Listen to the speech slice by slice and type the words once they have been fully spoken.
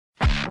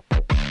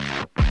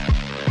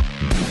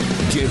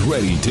Get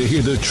ready to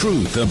hear the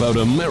truth about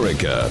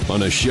America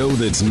on a show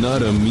that's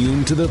not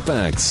immune to the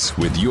facts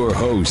with your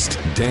host,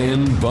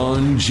 Dan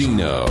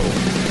Bongino.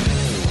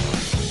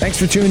 Thanks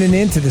for tuning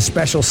in to the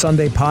special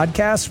Sunday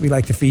podcast. We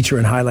like to feature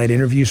and highlight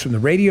interviews from the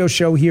radio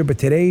show here, but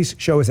today's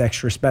show is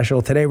extra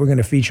special. Today we're going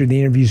to feature the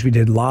interviews we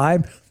did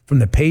live from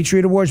the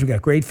Patriot Awards. We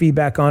got great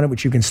feedback on it,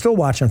 which you can still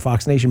watch on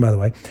Fox Nation, by the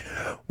way.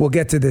 We'll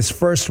get to this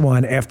first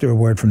one after a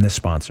word from this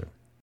sponsor.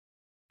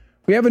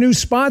 We have a new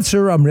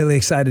sponsor I'm really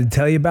excited to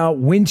tell you about,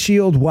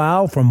 Windshield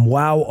Wow from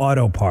Wow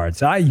Auto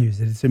Parts. I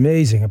use it. It's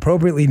amazing.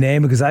 Appropriately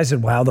named because I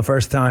said wow the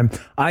first time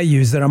I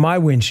used it on my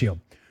windshield.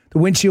 The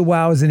Windshield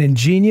Wow is an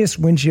ingenious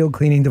windshield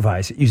cleaning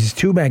device. It uses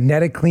two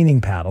magnetic cleaning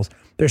paddles.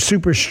 They're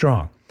super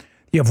strong.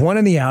 You have one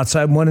on the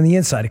outside, one on the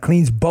inside. It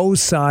cleans both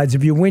sides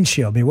of your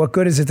windshield. I mean, what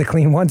good is it to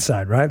clean one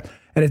side, right?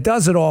 And it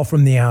does it all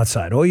from the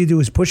outside. All you do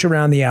is push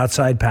around the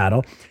outside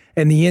paddle,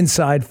 and the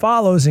inside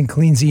follows and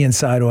cleans the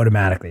inside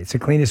automatically. It's the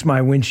cleanest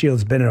my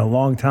windshield's been in a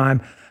long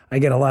time. I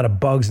get a lot of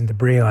bugs and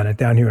debris on it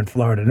down here in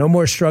Florida. No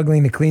more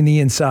struggling to clean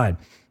the inside.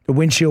 The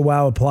Windshield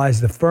Wow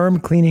applies the firm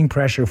cleaning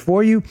pressure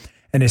for you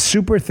and is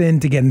super thin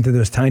to get into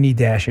those tiny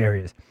dash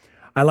areas.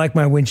 I like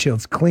my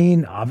windshields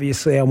clean.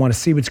 Obviously, I want to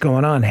see what's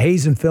going on.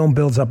 Haze and film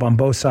builds up on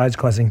both sides,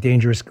 causing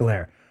dangerous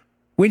glare.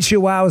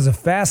 Windshield Wow is the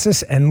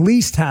fastest and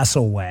least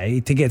hassle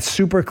way to get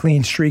super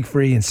clean,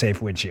 streak-free, and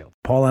safe windshield.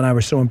 Paula and I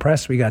were so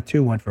impressed, we got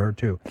one for her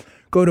too.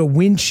 Go to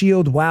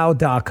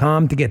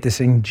windshieldwow.com to get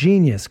this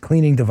ingenious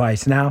cleaning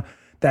device now.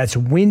 That's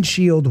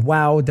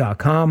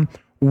windshieldwow.com.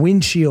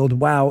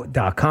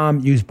 windshieldwow.com.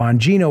 Use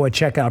Bongino at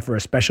checkout for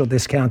a special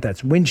discount.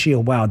 That's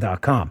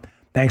windshieldwow.com.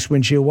 Thanks,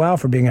 Windshield Wow,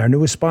 for being our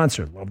newest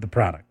sponsor. Love the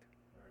product.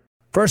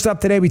 First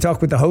up today, we talk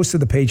with the host of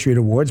the Patriot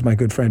Awards, my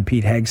good friend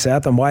Pete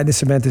Hegseth, on why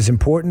this event is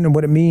important and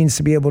what it means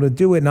to be able to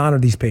do it and honor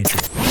these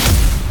Patriots.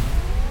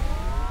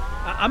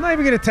 I'm not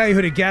even going to tell you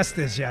who the guest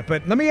is yet,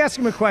 but let me ask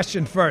him a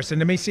question first, and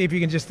let me see if you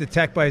can just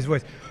detect by his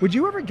voice. Would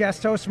you ever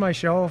guest host my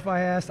show if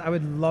I asked? I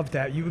would love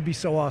that. You would be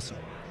so awesome.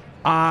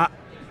 I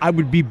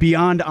would be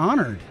beyond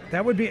honored.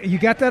 That would be. You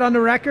got that on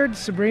the record,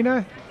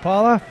 Sabrina,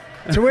 Paula?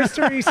 So where's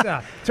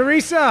Teresa?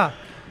 Teresa,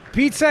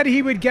 Pete said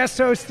he would guest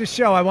host the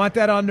show. I want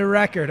that on the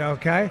record,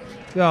 okay?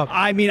 So,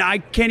 I mean, I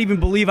can't even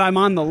believe I'm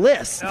on the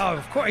list. Oh,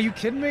 of course. Are you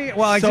kidding me?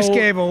 Well, I just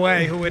gave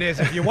away who it is.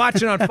 If you're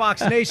watching on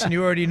Fox Nation,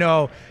 you already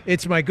know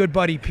it's my good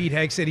buddy Pete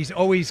Hegseth. He's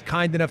always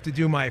kind enough to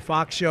do my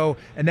Fox show.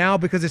 And now,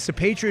 because it's the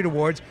Patriot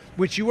Awards,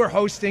 which you were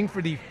hosting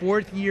for the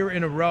fourth year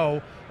in a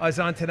row, is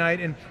on tonight.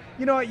 And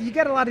you know, you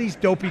get a lot of these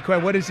dopey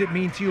questions. What does it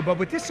mean to you? But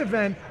with this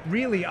event,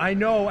 really, I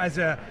know as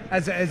a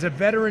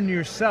veteran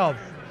yourself,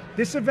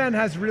 this event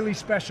has really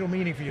special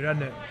meaning for you,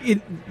 doesn't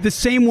it? The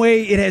same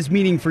way it has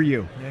meaning for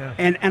you. Yeah.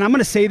 And I'm going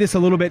to say this a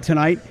little bit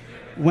tonight.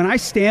 When I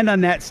stand on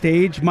that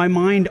stage, my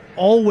mind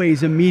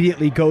always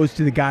immediately goes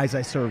to the guys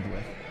I served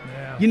with.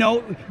 Yeah. You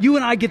know, you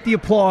and I get the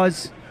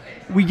applause.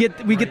 We get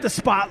the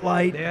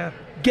spotlight. Yeah.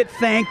 Get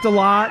thanked a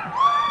lot.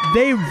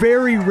 They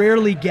very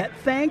rarely get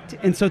thanked,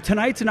 and so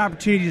tonight's an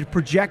opportunity to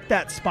project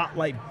that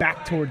spotlight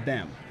back toward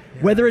them.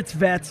 Yeah. Whether it's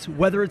vets,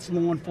 whether it's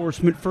law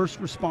enforcement,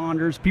 first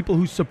responders, people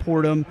who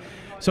support them.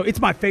 So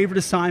it's my favorite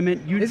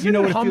assignment. Isn't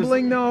know it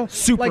humbling, though?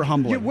 Super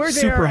humbling. We're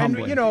there, super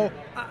humbling. And, you know,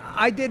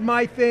 I did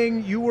my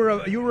thing. You were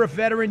a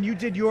veteran. You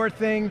did your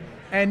thing.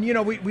 And, you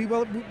know,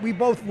 we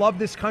both love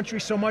this country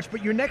so much.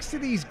 But you're next to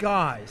these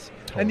guys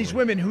and these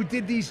women who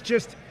did these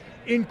just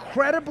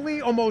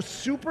incredibly, almost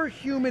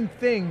superhuman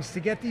things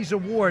to get these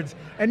awards.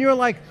 And you're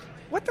like,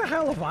 what the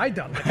hell have I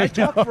done? Like, I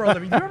talk for a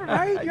living. You ever,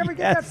 right? You ever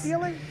get that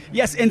feeling?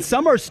 Yes, and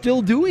some are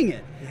still doing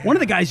it. Yeah. One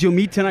of the guys you'll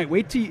meet tonight,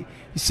 wait till you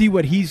see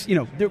what he's, you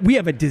know, we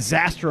have a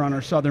disaster on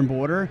our southern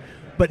border,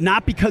 but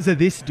not because of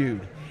this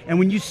dude. And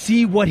when you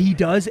see what he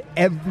does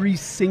every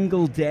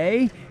single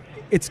day,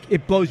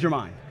 it blows your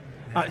mind.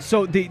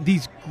 So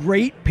these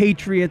great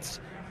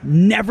patriots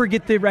never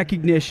get the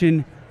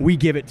recognition. We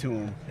give it to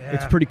them. Yeah.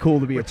 It's pretty cool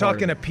to be a part of. We're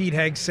talking to Pete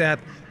Hegseth,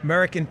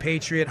 American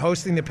Patriot,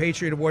 hosting the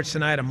Patriot Awards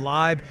tonight. I'm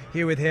live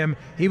here with him.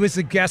 He was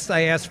the guest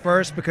I asked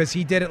first because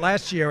he did it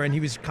last year, and he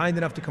was kind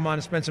enough to come on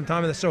and spend some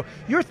time with us. So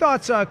your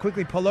thoughts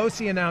quickly.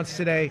 Pelosi announced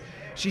today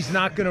she's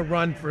not going to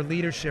run for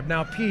leadership.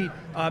 Now, Pete,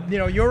 you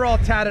know, you're all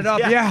tatted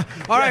up. Yeah.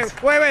 All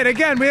right. Wait.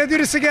 Again, we have to do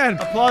this again.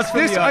 Applause for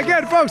this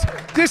again, folks.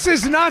 This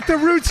is not the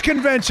Roots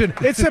Convention.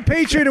 It's the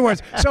Patriot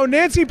Awards. So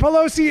Nancy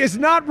Pelosi is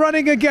not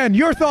running again.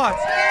 Your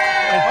thoughts?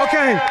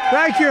 Okay.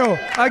 Thank you.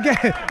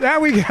 Again, there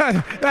we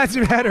go. That's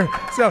better.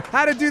 So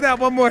how to do that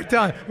one more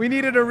time? We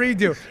needed a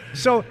redo.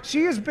 So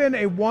she has been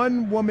a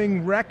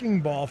one-woman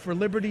wrecking ball for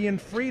liberty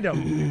and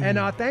freedom. And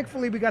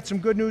thankfully, we got some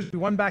good news. We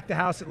won back the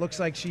House. It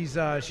looks like she's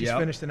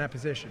finished in that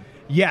position.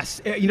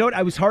 Yes. You know what?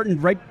 I was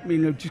heartened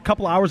just a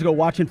couple hours ago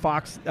watching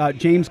Fox,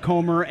 James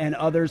Comer and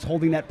others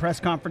holding that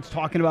press conference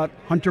talking about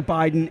Hunter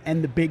Biden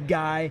and the big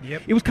guy.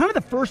 Yep. It was kind of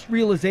the first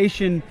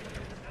realization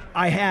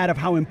I had of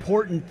how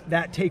important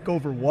that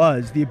takeover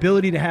was, the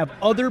ability to have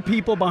other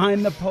people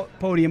behind the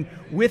podium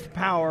with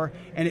power,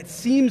 and it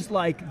seems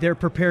like they're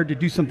prepared to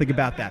do something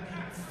about that.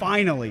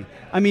 Finally.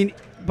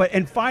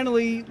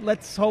 Finally,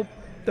 let's hope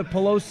the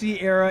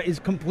Pelosi era is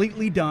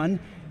completely done.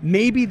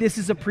 maybe this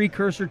is a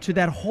precursor to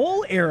that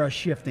whole era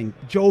shifting.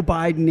 Joe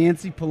Biden,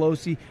 Nancy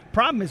Pelosi.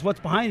 Problem is, what's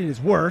behind it is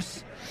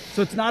worse.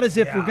 So it's not as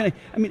if we're going to,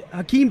 I mean,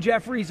 Hakeem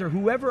Jeffries or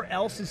whoever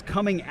else is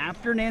coming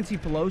after Nancy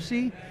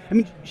Pelosi. I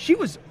mean,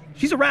 she's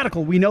a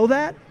radical. We know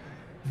that.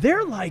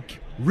 They're like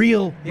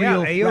real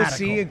AOC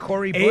radical. And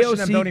Cori Bush and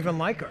them don't even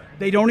like her.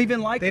 They don't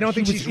even like her. They don't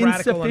think she's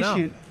radical enough.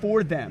 Insufficient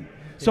for them.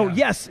 So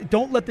yes,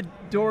 don't let the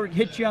door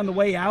hit you on the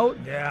way out.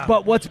 Yeah.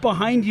 But what's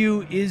behind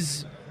you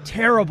is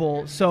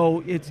terrible.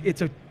 So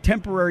it's a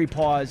temporary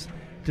pause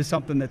to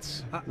something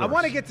that's worse. I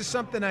want to get to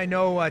something I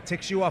know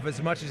ticks you off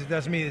as much as it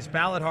does me, this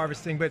ballot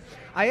harvesting. But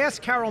I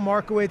asked Carol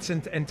Markowitz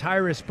and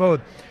Tyrus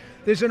both.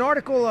 There's an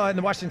article in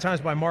the Washington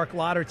Times by Mark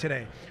Lotter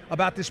today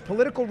about this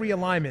political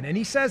realignment. And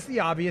he says the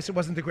obvious. It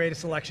wasn't the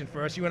greatest election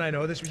for us. You and I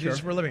know this. We do this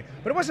for a living.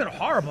 But it wasn't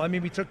horrible. I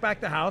mean, we took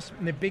back the House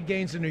and the big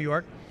gains in New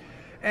York.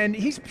 And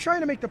he's trying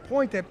to make the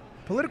point that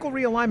political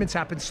realignments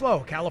happen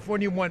slow.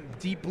 California went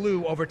deep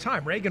blue over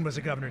time. Reagan was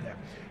a governor there.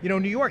 You know,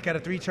 New York had a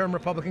 3-term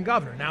Republican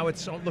governor. Now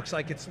it looks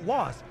like it's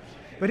lost.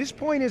 But his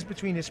point is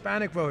between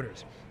Hispanic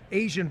voters,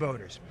 Asian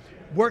voters,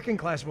 working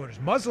class voters,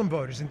 Muslim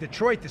voters, in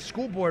Detroit, the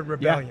school board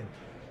rebellion,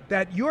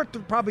 that you're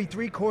probably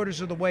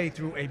 3/4 of the way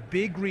through a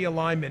big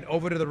realignment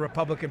over to the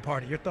Republican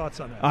Party. Your thoughts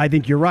on that? I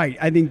think you're right.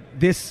 I think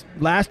this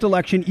last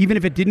election, even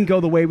if it didn't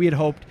go the way we had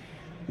hoped,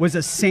 was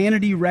a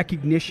sanity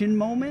recognition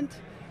moment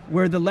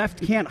where the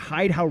left can't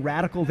hide how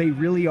radical they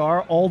really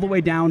are, all the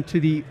way down to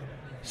the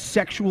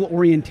sexual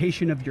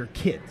orientation of your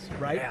kids,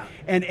 right? Yeah.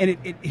 And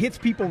it hits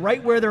people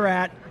right where they're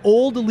at.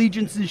 Old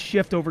allegiances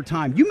shift over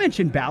time. You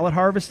mentioned ballot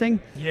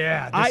harvesting.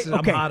 Yeah,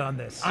 I'm hot on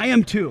this. I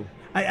am too.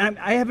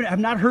 I've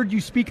not heard you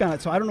speak on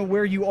it, so I don't know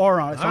where you are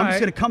on it. So I'm just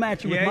going to come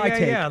at you with my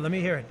take. Yeah, let me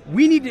hear it.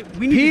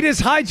 Pete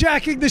is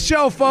hijacking the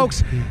show,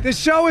 folks. The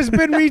show has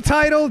been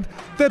retitled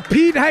The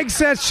Pete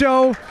Hegseth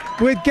Show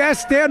with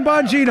guest Dan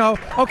Bongino.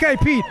 Okay,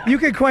 Pete, you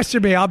can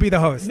question me. I'll be the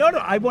host. No,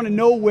 I want to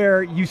know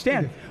where you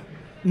stand.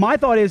 My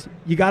thought is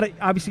you got to,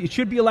 obviously, it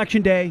should be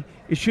election day.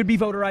 It should be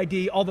voter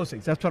ID, all those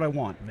things. That's what I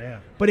want. Yeah.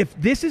 But if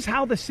this is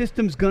how the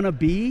system's going to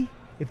be,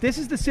 if this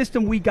is the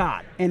system we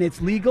got and it's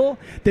legal,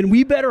 then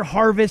we better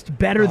harvest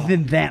better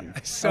than them.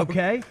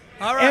 Okay?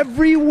 All right.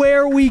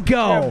 Everywhere we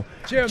go,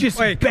 Jim, just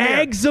wait,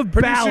 bags of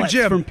Producer ballots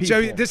Jim, from people.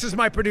 So this is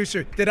my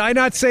producer. Did I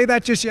not say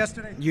that just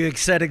yesterday? You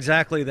said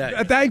exactly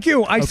that. Thank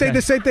you. I say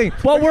the same thing.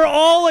 Well, we're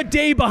all a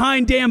day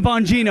behind Dan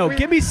Bongino.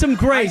 Give me some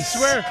grace. I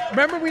swear.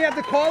 Remember we had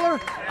the caller?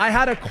 I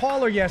had a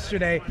caller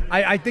yesterday.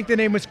 I think the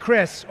name was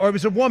Chris, or it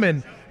was a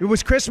woman. It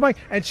was Chris, Mike,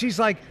 and she's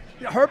like,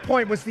 her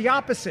point was the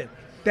opposite.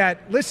 That,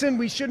 listen,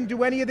 we shouldn't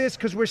do any of this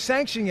because we're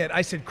sanctioning it.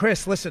 I said,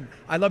 Chris, listen,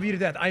 I love you to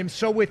death. I am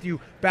so with you.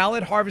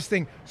 Ballot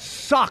harvesting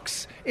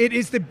sucks. It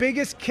is the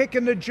biggest kick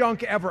in the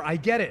junk ever. I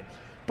get it.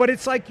 But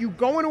it's like you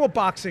go into a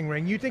boxing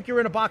ring. You think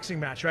you're in a boxing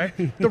match, right?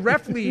 The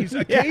ref leaves,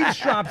 a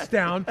cage drops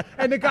down,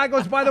 and the guy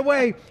goes, by the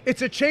way,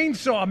 it's a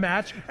chainsaw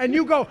match. And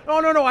you go,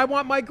 no, I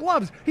want my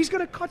gloves. He's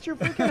going to cut your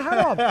freaking head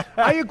off.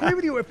 I agree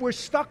with you. If we're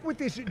stuck with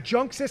this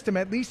junk system,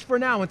 at least for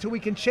now, until we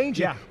can change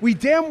it, we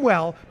damn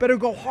well better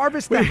go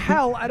harvest the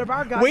hell out of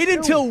our guys. Wait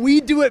until we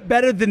do it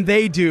better than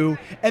they do,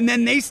 and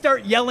then they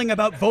start yelling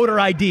about voter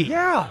ID.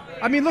 Yeah.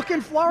 I mean, look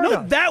in Florida.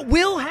 No, that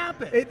will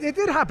happen. It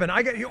did happen.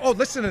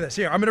 Listen to this.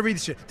 Here, I'm going to read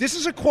this shit. This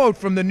is a quote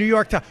from the New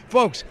York Times.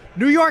 Folks,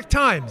 New York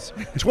Times,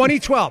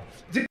 2012.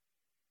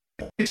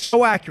 It's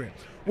so accurate.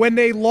 When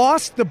they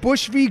lost the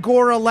Bush v.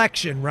 Gore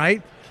election,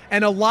 right,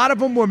 and a lot of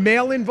them were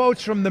mail-in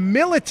votes from the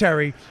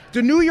military,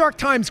 the New York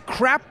Times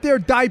crapped their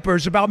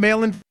diapers about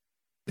mail-in.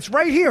 It's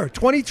right here,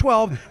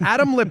 2012,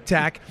 Adam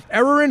Liptak,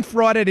 error and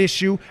fraud at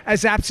issue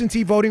as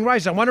absentee voting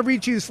rises. I want to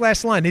read you this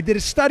last line. They did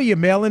a study of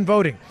mail-in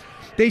voting.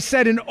 They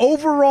said an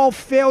overall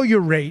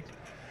failure rate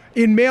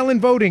in mail-in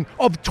voting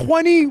of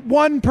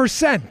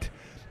 21%.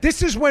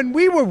 This is when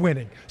we were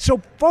winning.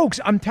 So, folks,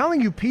 I'm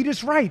telling you, Pete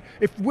is right.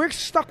 If we're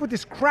stuck with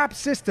this crap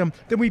system,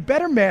 then we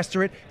better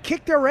master it,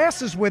 kick their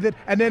asses with it,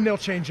 and then they'll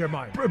change their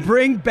mind.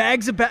 Bring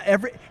bags of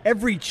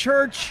every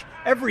church,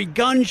 every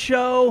gun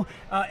show,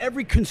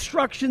 every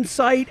construction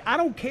site. I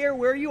don't care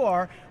where you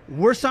are.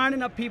 We're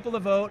signing up people to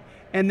vote,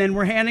 and then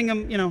we're handing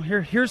them,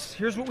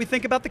 here's what we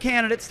think about the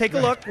candidates. Take a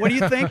look. What do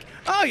you think?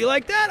 Oh, you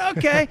like that?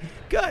 Okay,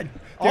 good.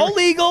 All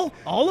legal,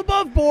 all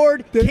above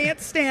board. Can't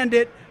stand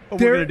it. We're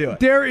going to do it.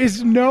 There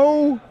is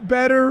no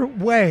better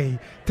way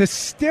to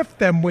stiff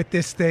them with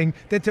this thing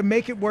than to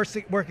make it work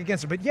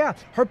against them. But yeah,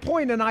 her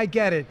point, and I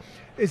get it,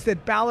 is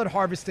that ballot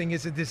harvesting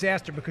is a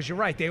disaster because you're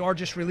right. They are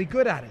just really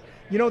good at it.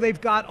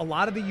 They've got a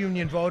lot of the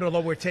union vote,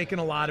 although we're taking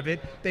a lot of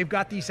it. They've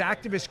got these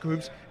activist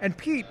groups. And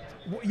Pete,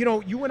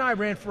 you and I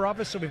ran for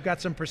office, so we've got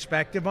some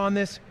perspective on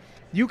this.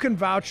 You can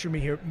vouch for me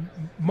here.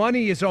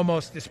 Money is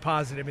almost as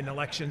positive in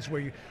elections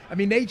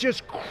they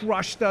just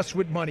crushed us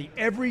with money.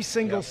 Every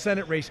single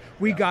Senate race,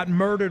 we got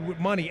murdered with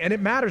money. And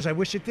it matters. I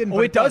wish it didn't. Oh,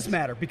 it does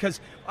matter because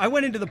I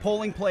went into the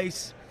polling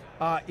place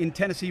in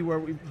Tennessee where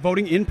we're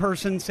voting in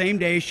person, same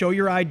day, show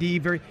your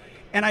ID.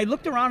 And I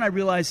looked around and I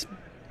realized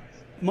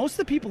most of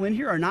the people in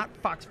here are not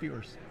Fox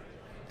viewers.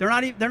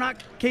 They're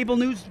not cable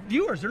news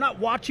viewers. They're not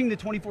watching the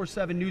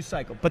 24/7 news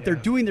cycle, but they're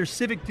doing their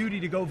civic duty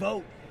to go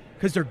vote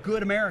because they're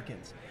good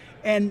Americans.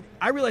 And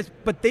I realized,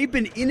 but they've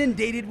been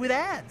inundated with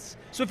ads.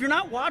 So if you're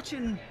not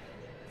watching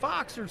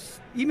Fox or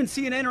even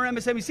CNN or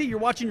MSNBC, you're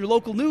watching your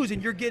local news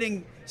and you're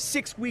getting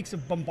 6 weeks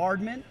of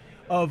bombardment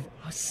of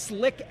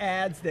slick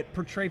ads that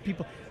portray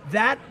people.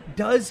 That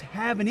does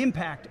have an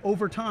impact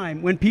over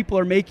time when people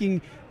are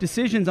making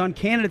decisions on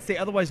candidates they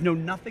otherwise know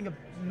nothing of.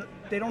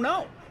 They don't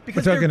know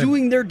because they're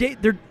doing their day.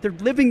 They're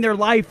living their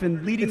life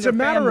and leading. It's their a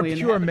matter of family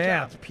pure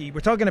math, Pete.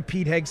 We're talking to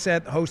Pete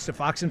Hegseth, host of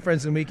Fox and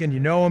Friends on the Weekend. You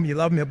know him, you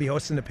love him. He'll be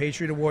hosting the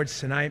Patriot Awards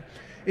tonight.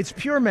 It's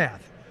pure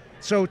math.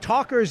 So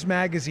Talkers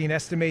Magazine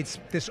estimates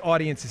this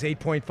audience is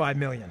 8.5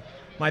 million.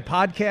 My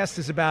podcast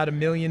is about 1.2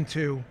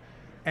 million,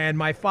 and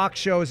my Fox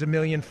show is 1.5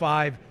 million.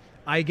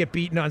 I get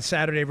beaten on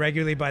Saturday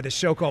regularly by the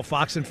show called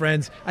Fox and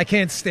Friends. I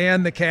can't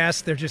stand the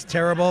cast; they're just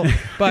terrible.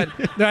 But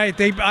right,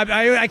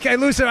 I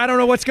lose them. I don't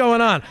know what's going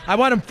on. I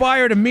want them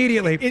fired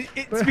immediately.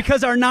 It's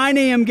because our 9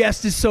 a.m.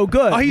 guest is so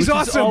good. Oh, he's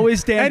awesome.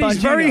 Always Dan and he's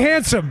Bongino. very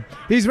handsome.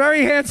 He's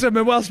very handsome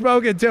and well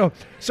spoken too.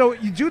 So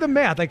you do the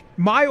math. Like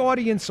my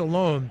audience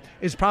alone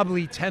is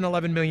probably 10,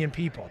 11 million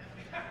people.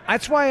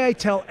 That's why I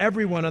tell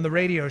everyone on the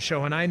radio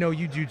show, and I know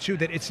you do too,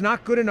 that it's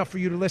not good enough for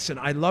you to listen.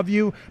 I love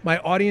you. My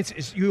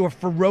audience you are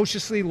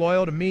ferociously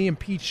loyal to me and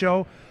Pete's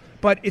show,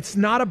 but it's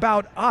not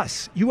about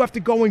us. You have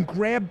to go and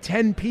grab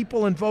 10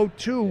 people and vote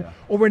too,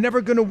 or we're never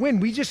going to win.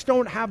 We just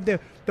don't have the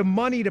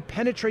money to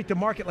penetrate the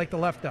market like the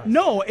left does.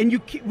 No,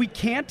 and we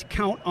can't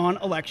count on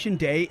Election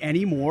Day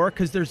anymore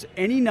because there's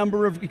any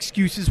number of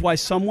excuses why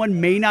someone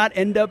may not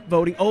end up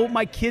voting. Oh,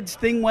 my kid's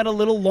thing went a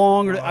little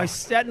long, or I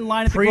sat in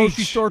line at the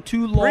grocery store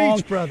too long.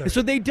 Preach, brother.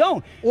 So they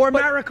don't. Or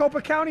Maricopa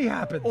County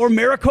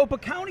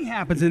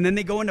happens. And then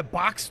they go into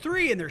box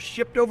 3 and they're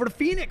shipped over to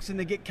Phoenix and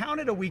they get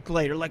counted a week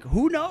later. Like,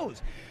 who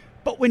knows?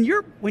 But when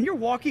you're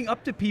walking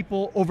up to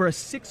people over a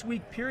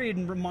 6-week period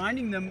and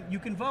reminding them you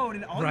can vote,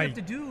 and all you have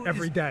to do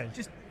every is day.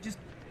 Just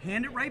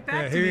hand it right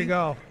back to me. Here you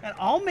go. And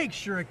I'll make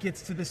sure it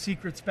gets to the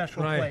secret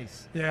special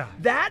place. Yeah.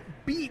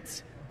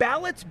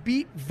 Ballots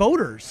beat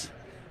voters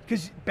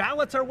because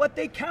ballots are what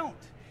they count.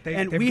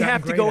 And we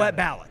have to go at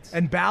ballots.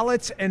 And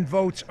ballots and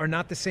votes are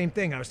not the same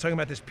thing. I was talking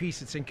about this piece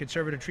that's in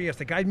Conservative Trios.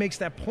 The guy makes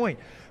that point.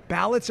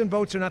 Ballots and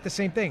votes are not the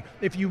same thing.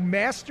 If you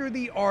master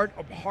the art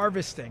of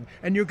harvesting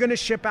and you're going to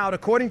ship out,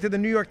 according to the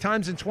New York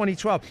Times in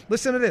 2012,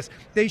 listen to this.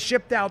 They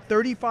shipped out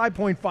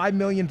 35.5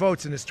 million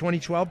votes in this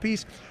 2012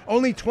 piece.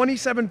 Only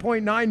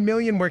 27.9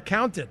 million were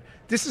counted.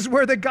 This is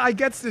where the guy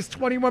gets this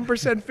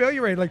 21%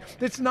 failure rate. Like,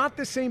 it's not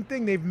the same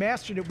thing. They've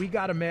mastered it. We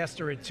got to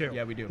master it too.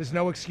 Yeah, we do. There's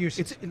no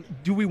excuse.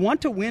 Do we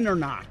want to win or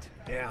not?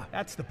 Yeah.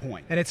 That's the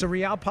point. And it's a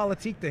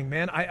realpolitik thing,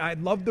 man. I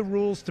love the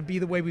rules to be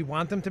the way we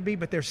want them to be,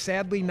 but they're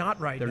sadly not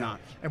right now. They're not.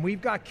 And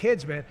we've got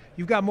kids, man.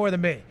 You've got more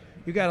than me.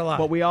 You got a lot.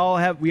 But we all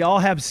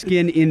have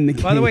skin in the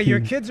game. By the way, your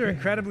kids are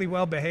incredibly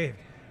well behaved.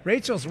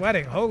 Rachel's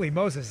wedding, holy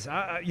Moses!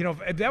 That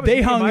was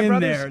they hung in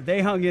there.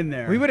 They hung in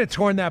there. We would have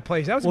torn that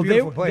place. That was a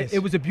beautiful place.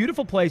 It was a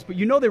beautiful place, but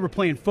they were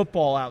playing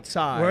football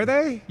outside. Were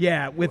they?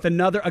 Yeah, with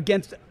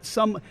against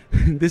some.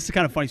 This is a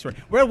kind of funny story.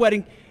 We're at a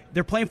wedding.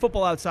 They're playing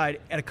football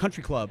outside at a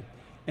country club,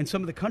 and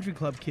some of the country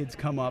club kids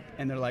come up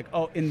and they're like,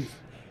 "Oh, in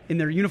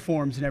their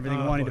uniforms and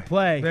everything, wanting to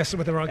play." Messing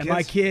with the wrong kids. And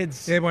my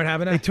kids, they weren't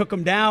having it. They took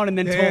them down and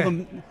then told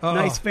them,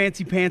 "Nice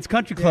fancy pants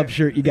country club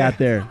shirt you got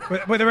there."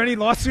 Were there any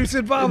lawsuits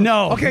involved?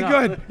 No. Okay,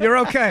 good. You're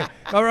okay.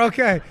 We're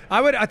okay.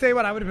 I'll tell you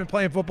what. I would have been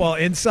playing football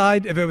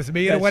inside if it was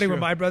me at a wedding with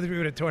my brothers. We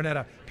would have torn that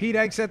up. Pete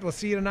Hegseth, we'll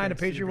see you tonight at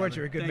Patriot Awards.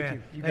 You're a good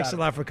man. Thanks a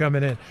lot for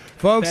coming in,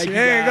 folks.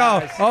 There you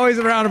go. Always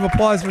a round of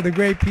applause for the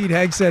great Pete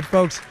Hegseth,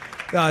 folks.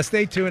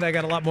 Stay tuned. I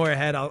got a lot more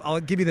ahead. I'll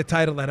give you the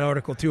title of that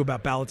article, too,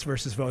 about ballots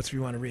versus votes if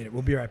you want to read it.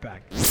 We'll be right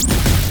back.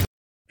 If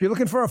you're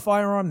looking for a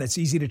firearm that's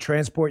easy to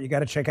transport, you got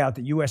to check out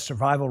the U.S.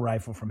 Survival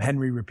Rifle from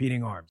Henry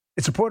Repeating Arms.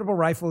 It's a portable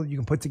rifle you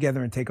can put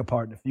together and take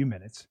apart in a few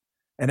minutes.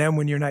 And then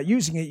when you're not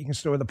using it, you can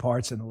store the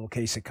parts in the little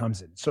case it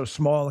comes in. It's so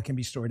small, it can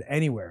be stored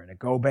anywhere, in a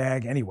go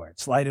bag, anywhere.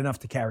 It's light enough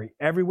to carry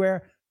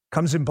everywhere.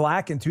 Comes in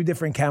black and 2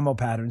 different camo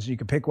patterns. You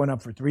can pick one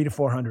up for $300 to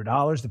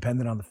 $400,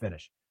 depending on the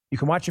finish. You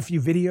can watch a few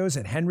videos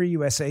at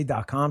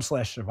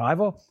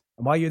henryusa.com/survival.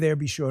 And while you're there,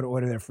 be sure to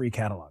order their free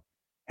catalog.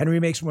 Henry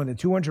makes more than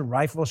 200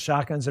 rifles,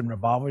 shotguns, and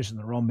revolvers, and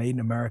they're all made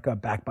in America,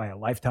 backed by a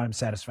lifetime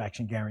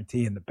satisfaction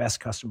guarantee and the best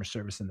customer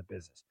service in the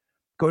business.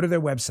 Go to their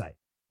website.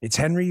 It's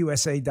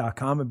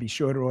henryusa.com, and be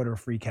sure to order a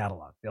free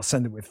catalog. They'll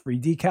send it with free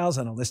decals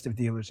and a list of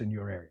dealers in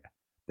your area.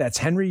 That's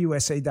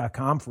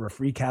henryusa.com for a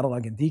free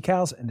catalog and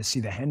decals and to see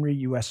the Henry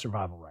U.S.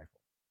 Survival Rifle.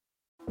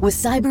 With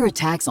cyber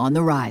attacks on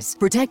the rise,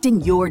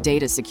 protecting your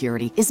data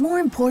security is more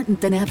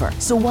important than ever.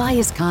 So why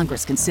is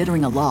Congress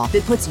considering a law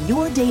that puts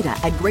your data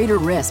at greater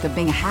risk of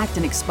being hacked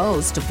and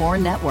exposed to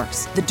foreign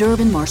networks? The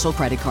Durbin-Marshall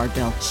credit card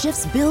bill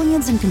shifts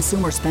billions in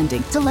consumer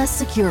spending to less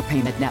secure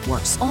payment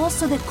networks, all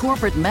so that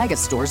corporate mega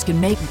stores can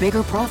make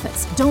bigger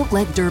profits. Don't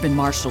let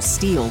Durbin-Marshall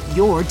steal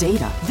your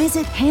data.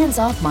 Visit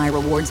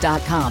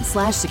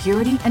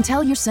handsoffmyrewards.com/security and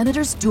tell your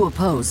senators to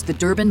oppose the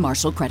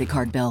Durbin-Marshall credit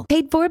card bill.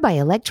 Paid for by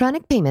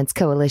Electronic Payments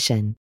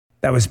Coalition.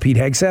 That was Pete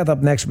Hegseth.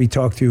 Up next, we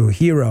talked to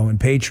hero and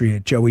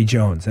patriot Joey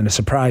Jones and a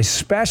surprise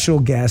special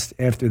guest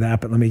after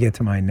that. But let me get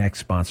to my next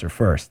sponsor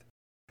first.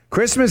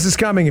 Christmas is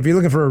coming. If you're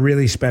looking for a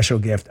really special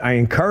gift, I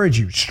encourage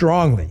you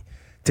strongly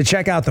to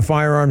check out the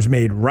firearms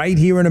made right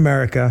here in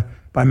America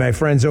by my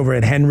friends over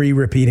at Henry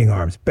Repeating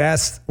Arms.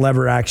 Best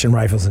lever action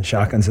rifles and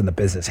shotguns in the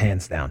business,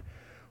 hands down.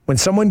 When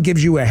someone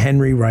gives you a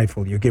Henry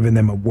rifle, you're giving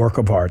them a work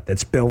of art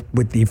that's built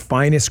with the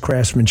finest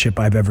craftsmanship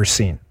I've ever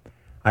seen.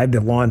 I have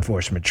the law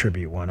enforcement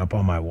tribute one up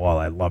on my wall.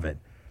 I love it.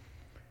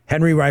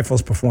 Henry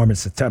Rifles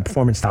performance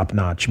top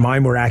notch.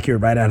 Mine were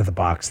accurate right out of the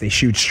box. They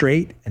shoot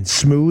straight and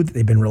smooth.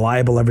 They've been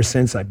reliable ever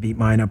since. I beat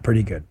mine up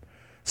pretty good.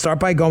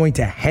 Start by going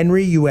to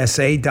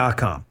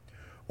henryusa.com.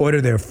 Order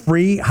their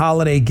free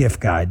holiday gift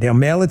guide. They'll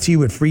mail it to you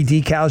with free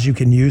decals you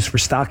can use for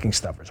stocking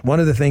stuffers.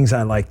 One of the things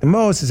I like the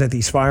most is that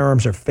these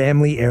firearms are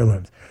family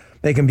heirlooms.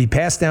 They can be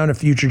passed down to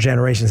future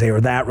generations. They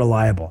are that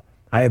reliable.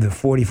 I have the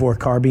 44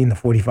 carbine, the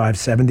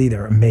 45-70.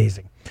 They're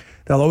amazing.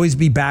 They'll always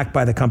be backed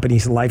by the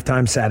company's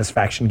lifetime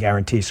satisfaction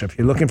guarantee. So if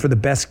you're looking for the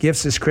best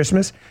gifts this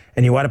Christmas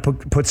and you want to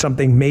put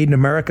something made in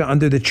America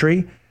under the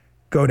tree,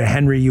 go to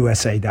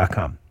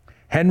henryusa.com.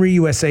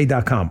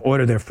 henryusa.com.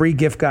 Order their free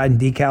gift guide and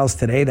decals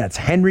today. That's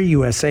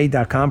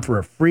henryusa.com for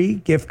a free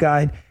gift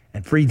guide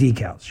and free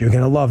decals. You're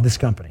going to love this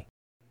company.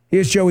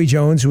 Here's Joey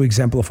Jones, who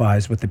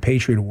exemplifies what the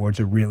Patriot Awards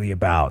are really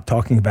about,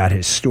 talking about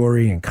his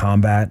story in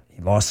combat.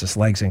 He lost his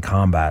legs in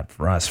combat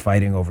for us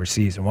fighting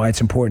overseas, and why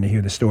it's important to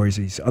hear the stories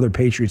of these other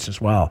Patriots as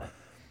well.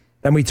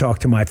 Then we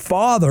talked to my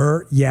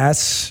father,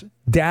 yes,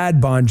 Dad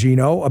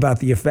Bongino, about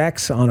the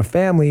effects on a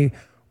family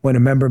when a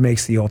member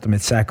makes the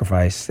ultimate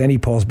sacrifice. Then he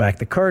pulls back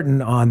the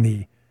curtain on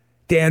the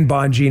Dan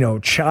Bongino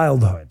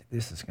childhood.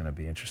 This is going to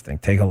be interesting.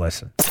 Take a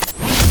listen.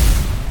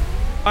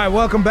 All right,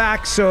 welcome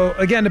back. So,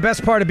 again, the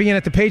best part of being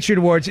at the Patriot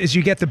Awards is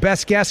you get the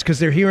best guests because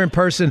they're here in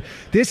person.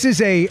 This is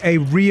a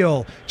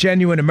real,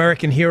 genuine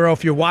American hero.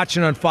 If you're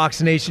watching on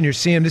Fox Nation, you're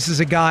seeing him. This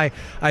is a guy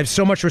I have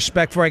so much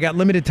respect for. I got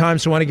limited time,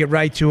 so I want to get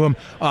right to him.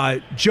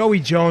 Joey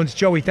Jones.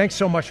 Joey, thanks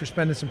so much for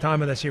spending some time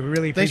with us here. We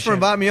really appreciate it. Thanks for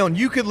inviting me on.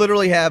 You could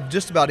literally have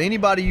just about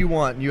anybody you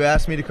want. You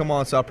asked me to come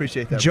on, so I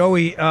appreciate that.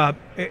 Joey,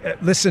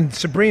 listen,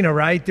 Sabrina,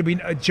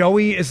 right?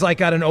 Joey is like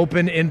got an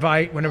open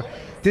invite whenever.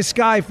 This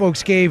guy,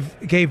 folks, gave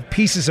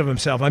pieces of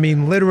himself. I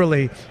mean,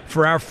 literally,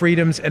 for our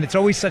freedoms, and it's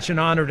always such an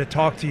honor to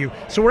talk to you.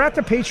 So we're at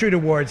the Patriot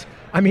Awards.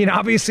 I mean,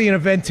 obviously an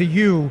event to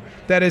you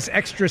that is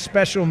extra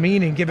special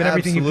meaning, given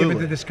everything you've given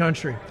to this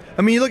country.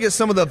 I mean, you look at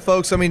some of the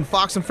folks. I mean,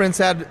 Fox and Friends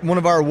had one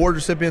of our award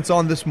recipients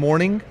on this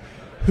morning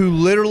who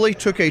literally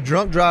took a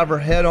drunk driver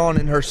head-on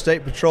in her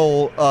state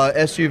patrol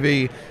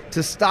SUV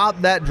to stop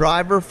that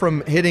driver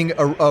from hitting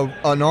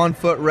an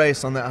on-foot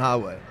race on that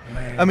highway.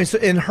 Man. I mean, so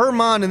in her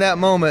mind in that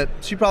moment,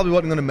 she probably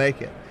wasn't going to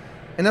make it.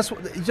 And that's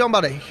what you're talking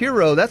about, a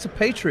hero. That's a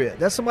patriot.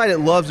 That's somebody that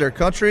loves their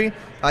country,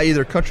 i.e.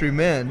 their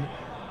countrymen,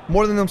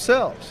 more than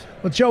themselves.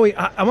 Well, Joey,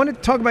 I want to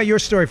talk about your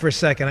story for a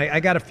second.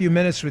 I got a few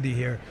minutes with you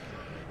here.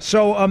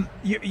 So,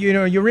 you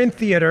know, you're in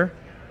theater.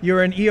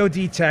 You're an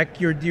EOD tech.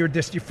 You're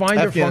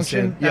finder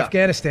function. Yeah.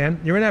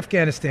 Afghanistan. You're in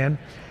Afghanistan.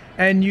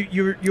 And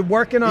you're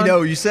working on... You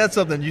know, you said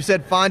something. You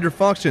said find or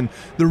function.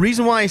 The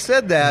reason why I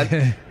said that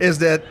is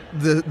that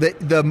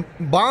the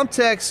bomb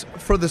techs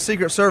for the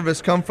Secret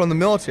Service come from the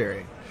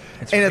military.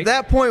 That's and right. At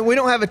that point, we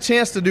don't have a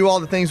chance to do all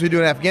the things we do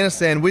in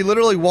Afghanistan. We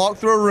literally walk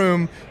through a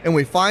room and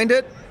we find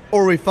it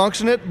or we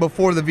function it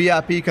before the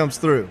VIP comes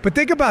through. But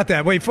think about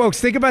that. Wait,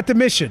 folks, think about the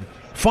mission.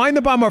 Find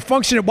the bomb or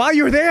function it while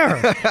you're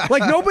there.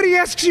 Like, nobody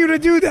asks you to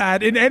do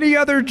that in any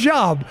other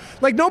job.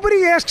 Like,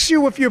 nobody asks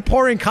you if you're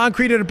pouring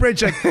concrete at a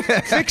bridge, like,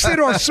 fix it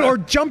or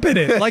jump in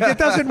it. Like, it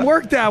doesn't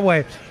work that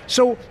way.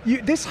 So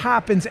this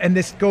happens and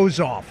this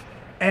goes off.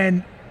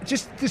 And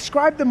just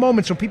describe the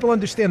moment so people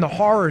understand the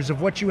horrors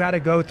of what you had to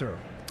go through.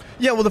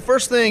 Yeah, well, the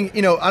first thing,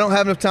 you know, I don't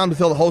have enough time to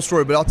tell the whole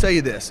story, but I'll tell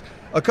you this.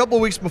 A couple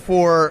of weeks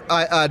before,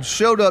 I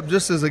showed up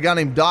just as a guy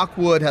named Doc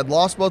Wood had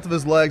lost both of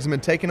his legs and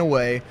been taken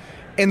away.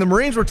 And the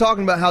Marines were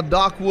talking about how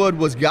Doc Wood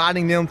was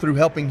guiding them through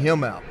helping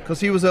him out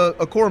because he was a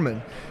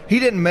corpsman. He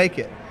didn't make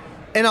it.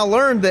 And I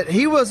learned that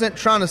he wasn't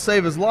trying to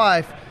save his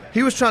life.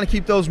 He was trying to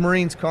keep those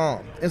Marines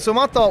calm. And so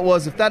my thought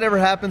was, if that ever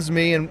happens to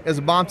me, and as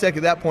a bomb tech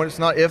at that point, it's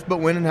not if, but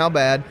when and how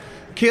bad,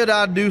 could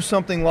I do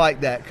something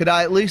like that? Could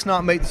I at least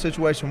not make the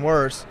situation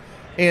worse?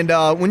 And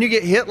when you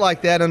get hit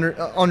like that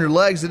on your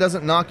legs, it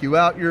doesn't knock you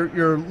out.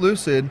 You're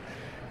lucid.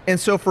 And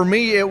so for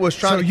me, it was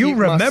trying to keep So you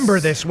remember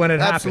this when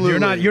it Absolutely.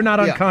 happened. You're not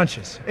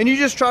unconscious. And you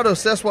just try to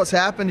assess what's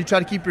happened. You try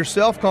to keep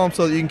yourself calm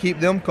so that you can keep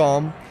them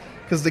calm,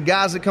 because the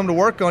guys that come to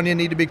work on you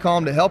need to be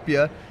calm to help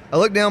you. I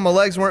looked down, my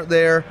legs weren't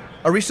there.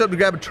 I reached up to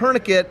grab a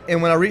tourniquet,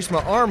 and when I reached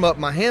my arm up,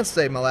 my hand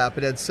stayed in my lap.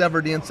 It had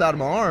severed the inside of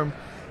my arm.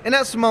 And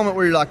that's the moment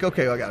where you're like,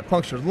 okay, I got a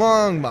punctured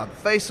lung, my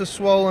face is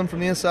swollen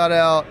from the inside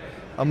out,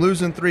 I'm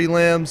losing 3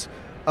 limbs.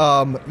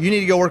 You need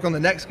to go work on the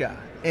next guy.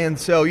 And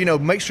so, you know,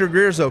 make sure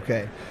Greer's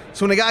okay.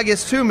 So when the guy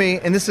gets to me,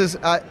 and this is,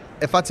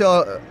 if I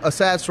tell a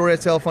sad story, I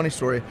tell a funny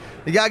story.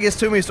 The guy gets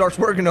to me, starts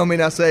working on me,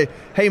 and I say,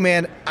 hey,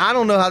 man, I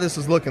don't know how this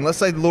is looking. Let's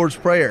say the Lord's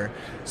Prayer.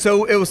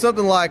 So it was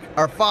something like,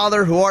 our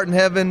Father who art in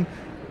heaven,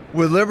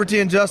 with liberty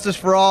and justice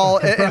for all,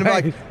 and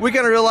Right. like we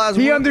kind of realized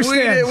He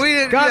understands.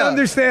 God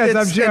understands,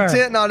 It's I'm sure.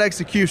 intent, not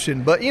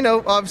execution. But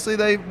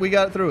obviously we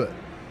got through it.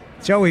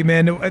 Joey,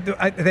 man,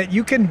 that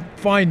you can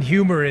find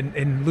humor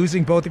in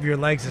losing both of your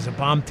legs as a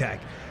bomb tech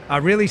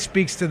really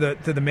speaks to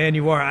the man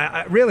you are.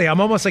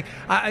 I'm almost like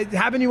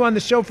having you on the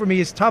show for me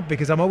is tough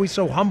because I'm always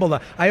so humble.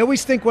 I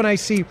always think when I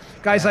see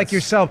guys like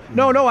yourself,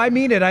 no, I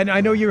mean it.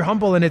 I know you're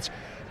humble,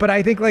 but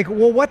I think like,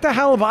 well, what the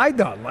hell have I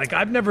done? Like,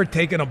 I've never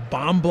taken a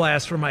bomb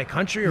blast for my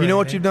country. You know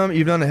what you've done?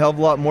 You've done a hell of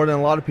a lot more than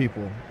a lot of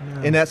people,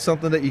 and that's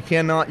something that you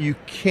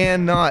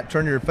cannot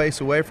turn your face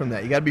away from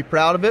that. You got to be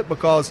proud of it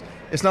because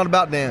it's not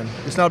about Dan.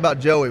 It's not about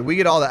Joey. We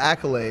get all the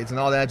accolades and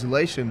all the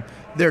adulation.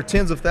 There are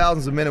tens of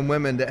thousands of men and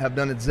women that have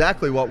done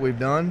exactly what we've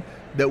done,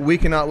 that we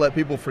cannot let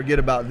people forget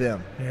about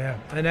them. Yeah,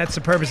 and that's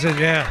the purpose of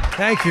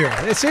Thank you.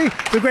 See,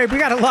 we're great. We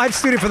got a live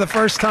studio for the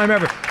first time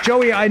ever.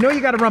 Joey, I know you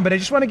got to run, but I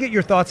just want to get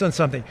your thoughts on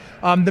something.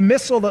 The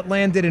missile that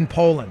landed in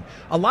Poland.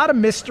 A lot of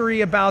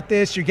mystery about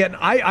this. You're getting.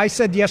 I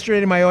said yesterday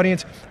to my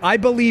audience, I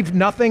believe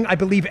nothing. I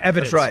believe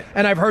evidence. That's right.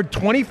 And I've heard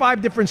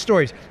 25 different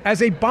stories.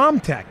 As a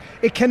bomb tech,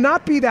 it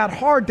cannot be that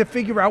hard to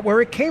figure out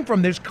where it came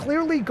from. There's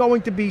clearly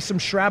going to be some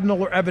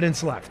shrapnel or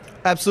evidence left.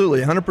 Absolutely,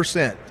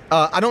 100%.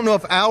 I don't know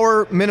if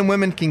our men and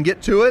women can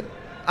get to it.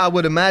 I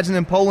would imagine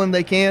in Poland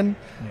they can.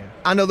 Yeah.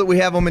 I know that we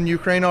have them in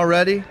Ukraine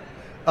already.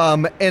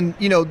 And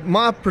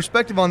my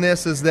perspective on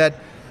this is that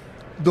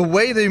the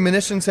way the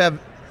munitions have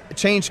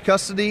changed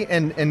custody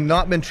and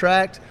not been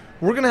tracked,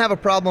 we're going to have a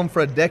problem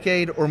for a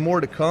decade or more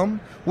to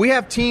come. We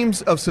have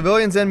teams of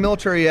civilians and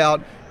military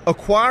out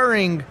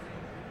acquiring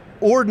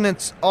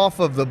ordnance off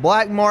of the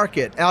black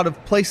market, out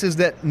of places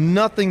that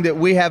nothing that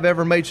we have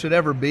ever made should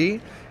ever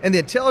be. And the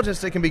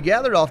intelligence that can be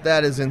gathered off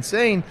that is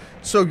insane.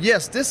 So,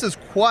 yes, this is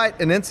quite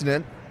an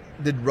incident.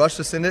 Did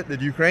Russia send it?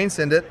 Did Ukraine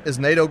send it? Is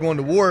NATO going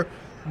to war?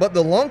 But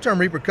the long-term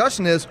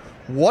repercussion is,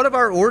 what of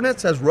our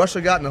ordnance has Russia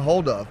gotten a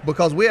hold of?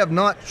 Because we have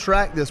not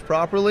tracked this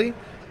properly,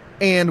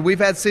 and we've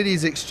had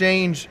cities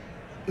exchange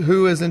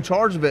who is in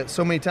charge of it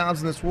so many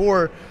times in this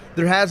war.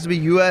 There has to be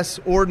U.S.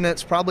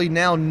 ordnance, probably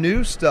now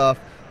new stuff,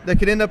 that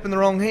could end up in the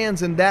wrong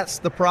hands, and that's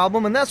the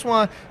problem. And that's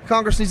why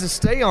Congress needs to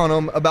stay on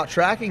them about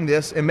tracking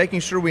this and making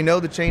sure we know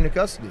the chain of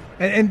custody.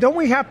 And don't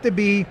we have to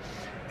be,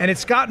 and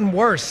it's gotten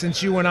worse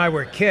since you and I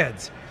were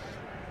kids,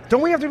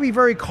 don't we have to be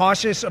very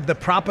cautious of the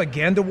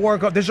propaganda war?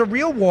 There's a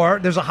real war.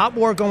 There's a hot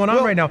war going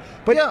on right now.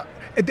 But yeah.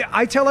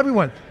 I tell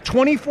everyone,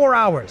 24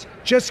 hours,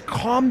 just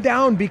calm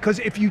down, because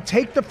if you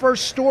take the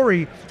first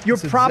story, you're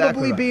that's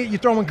probably exactly right. You're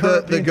throwing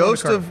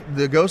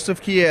the ghost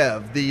of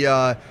Kiev,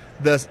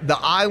 the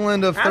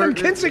island of Adam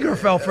Kinzinger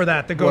fell for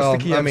that. The ghost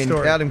of Kiev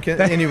story.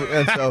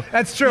 And so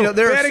that's true.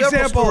 There are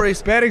several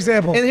stories. Bad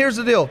example. And here's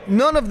the deal: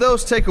 none of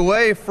those take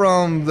away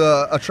from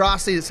the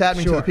atrocity that's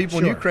happening to the people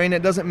in Ukraine.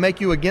 It doesn't make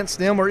you against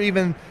them or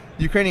even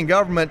the Ukrainian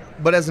government.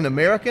 But as an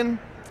American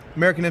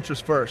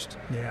interest first.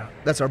 Yeah,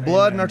 that's our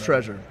blood and our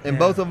treasure, and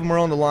both of them are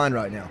on the line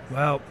right now.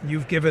 Well,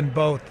 you've given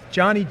both.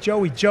 Joey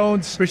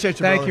Jones. Appreciate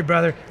you. Thank you,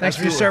 brother. Thanks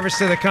for your service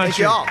to the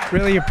country. Thank y'all.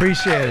 Really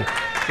appreciate it.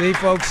 See,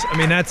 folks, I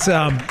mean, that's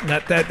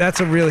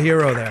a real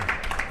hero there.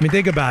 I mean,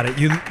 think about it.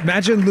 You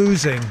imagine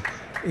losing.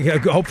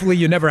 Hopefully,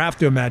 you never have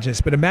to imagine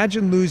this, but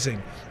imagine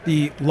losing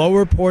the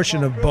lower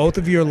portion of both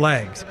of your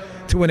legs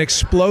to an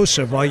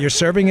explosive while you're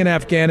serving in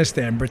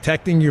Afghanistan,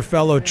 protecting your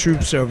fellow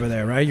troops over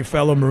there, right? Your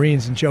fellow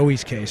Marines in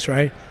Joey's case,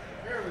 right?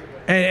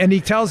 And he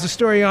tells the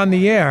story on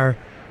the air,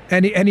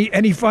 and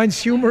he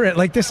finds humor in it.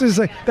 Like, that's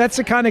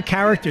the kind of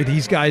character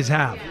these guys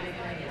have.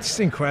 It's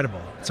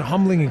incredible. It's a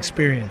humbling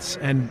experience,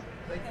 and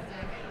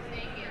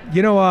I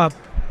get all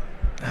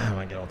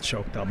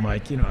choked up,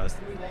 Mike.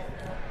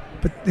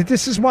 But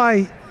this is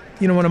why,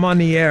 when I'm on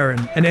the air,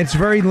 and it's a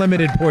very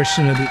limited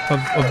portion of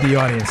the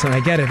audience, and I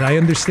get it. I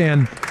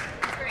understand.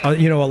 A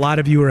lot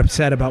of you are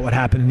upset about what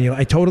happened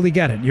I totally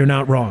get it. You're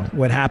not wrong.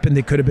 What happened,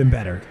 it could have been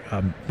better.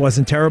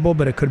 Wasn't terrible,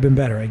 but it could have been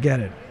better. I get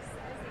it.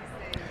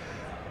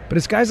 But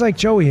it's guys like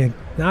Joey.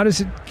 Now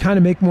does it kind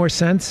of make more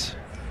sense?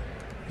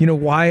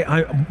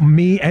 Why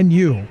me and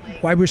you,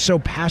 why we're so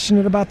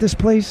passionate about this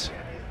place?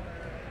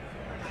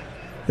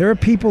 There are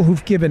people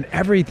who've given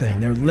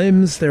everything, their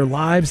limbs, their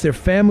lives, their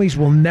families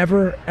will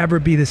never, ever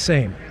be the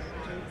same.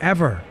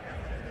 Ever.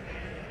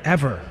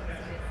 Ever.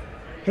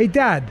 Hey,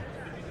 Dad,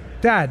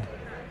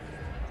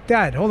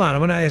 hold on.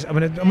 I'm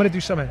gonna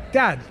do something.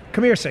 Dad,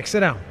 come here, sit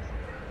down.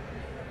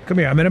 Come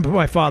here. I'm gonna put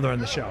my father on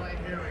the show.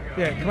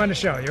 Yeah, come on the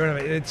show.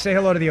 Say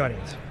hello to the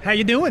audience. How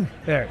you doing?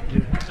 There.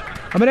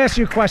 I'm gonna ask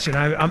you a question.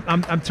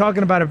 I'm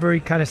talking about a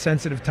very kind of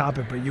sensitive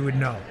topic, but you would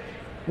know.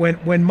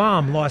 When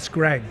Mom lost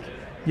Greg,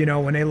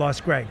 when they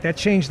lost Greg, that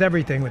changed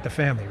everything with the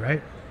family,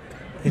 right?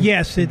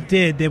 Yes, it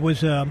did. There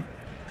was a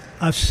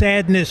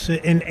sadness,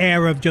 an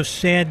air of just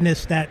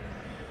sadness that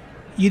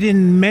you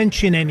didn't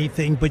mention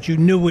anything, but you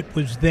knew it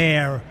was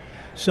there.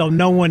 So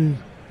no one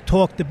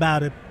talked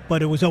about it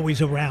but it was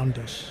always around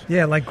us.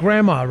 Yeah, like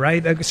grandma,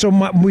 right?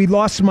 So we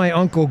lost my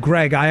uncle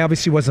Greg. I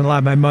obviously wasn't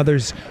alive. My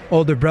mother's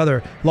older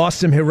brother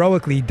lost him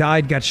heroically. He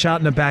died, got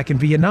shot in the back in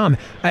Vietnam.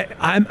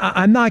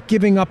 I'm not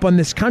giving up on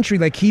this country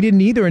like he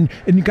didn't either.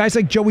 And guys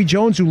like Joey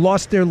Jones who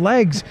lost their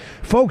legs,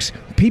 folks.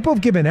 People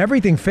have given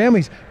everything.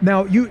 Families.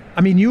 Now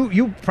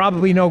you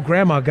probably know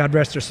Grandma. God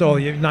rest her soul.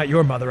 Not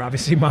your mother,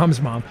 obviously,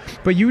 Mom's mom,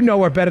 but you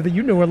know her better than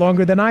you knew her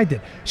longer than I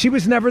did. She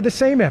was never the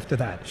same after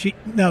that.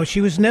 She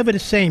was never the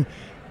same.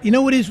 You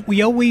know what it is?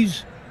 We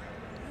always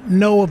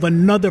know of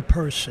another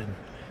person.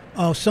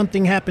 Oh,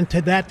 something happened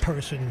to that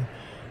person,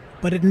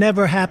 but it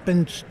never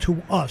happens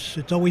to us.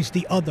 It's always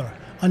the other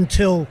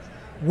until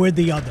we're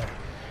the other.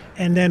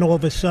 And then all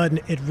of a sudden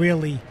it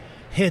really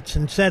hits.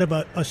 Instead of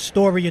a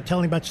story you're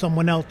telling about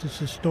someone else,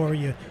 it's a story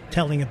you're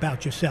telling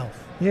about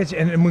yourself. Yes,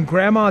 and when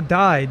Grandma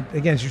died,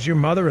 again, she was your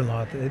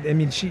mother-in-law. I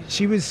mean,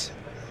 she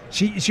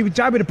would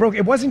die with a broken.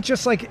 It wasn't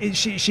just like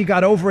she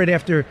got over it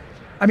after.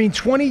 I mean,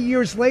 20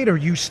 years later,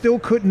 you still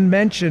couldn't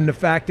mention the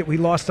fact that we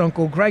lost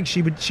Uncle Greg.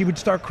 She would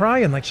start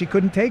crying like she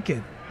couldn't take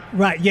it.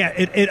 Right, yeah.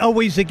 It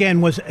always,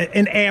 again, was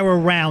an air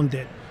around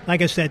it.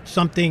 Like I said,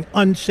 something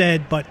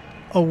unsaid, but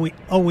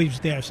always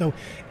there. So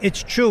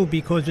it's true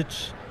because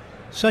it's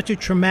such a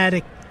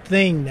traumatic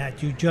thing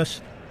that you're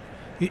just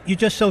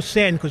so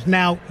sad because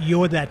now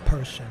you're that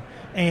person.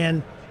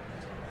 And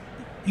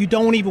you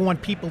don't even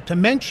want people to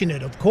mention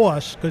it, of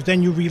course, because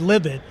then you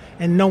relive it,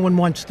 and no one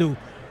wants to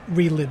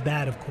relive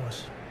that, of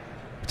course.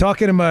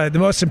 Talking to the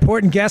most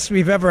important guest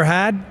we've ever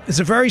had is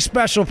a very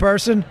special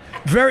person,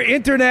 very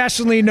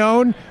internationally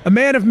known, a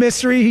man of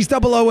mystery. He's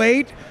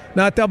 008,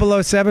 not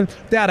 007.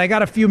 Dad, I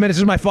got a few minutes.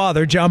 This is my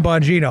father, John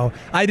Bongino.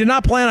 I did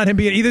not plan on him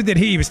being, either did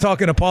he. He was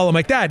talking to Paul. I'm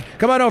like, Dad,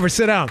 come on over,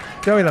 sit down.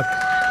 Joey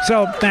left.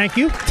 So thank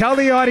you. Tell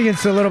the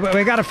audience a little bit.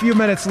 We got a few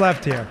minutes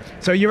left here.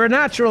 So you're a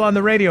natural on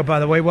the radio, by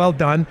the way. Well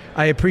done.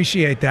 I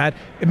appreciate that.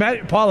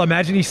 Paul,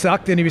 imagine he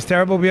sucked and he was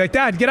terrible. Be like,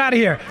 Dad, get out of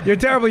here. You're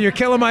terrible. You're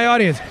killing my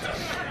audience.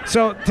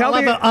 So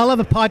I'll have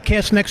a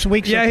podcast next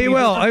week. So yeah, he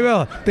will. I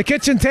will. The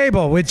Kitchen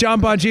Table with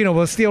John Bongino.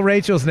 We'll steal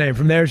Rachel's name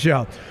from their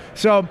show.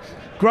 So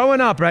growing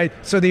up, right,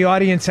 so the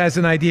audience has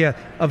an idea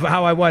of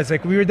how I was.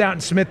 Like we were down in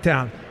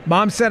Smithtown.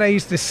 Mom said I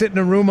used to sit in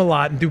a room a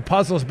lot and do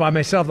puzzles by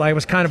myself. Like I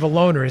was kind of a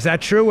loner. Is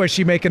that true, or is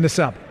she making this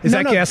up? Is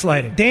that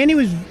gaslighting? Danny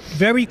was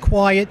very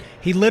quiet.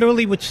 He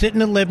literally would sit in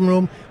the living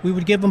room. We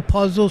would give him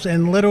puzzles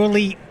and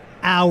literally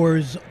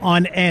hours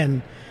on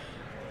end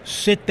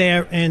sit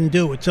there and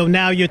do it. So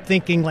now you're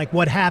thinking, like,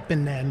 what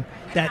happened then?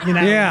 That, you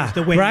know, yeah,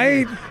 the way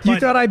right? You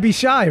thought I'd be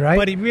shy, right?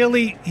 But he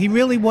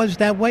really was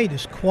that way,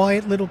 this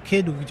quiet little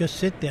kid who would just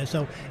sit there.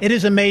 So it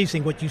is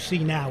amazing what you see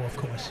now, of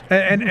course.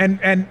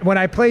 And when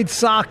I played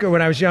soccer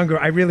when I was younger,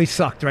 I really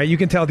sucked, right? You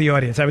can tell the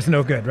audience. I was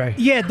no good, right?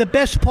 Yeah, the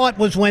best part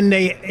was when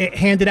they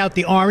handed out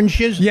the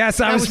oranges.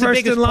 Yes, I was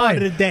first in line.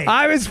 Part of the day.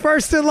 I was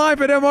first in line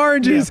for them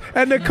oranges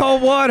and the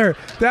cold water.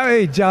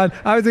 Hey, John,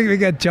 I was thinking we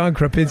got John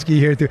Krapinski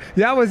here, too.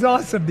 That was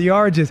awesome, the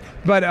oranges.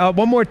 But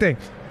one more thing.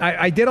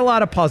 I did a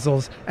lot of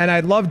puzzles, and I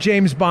love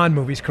James Bond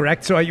movies,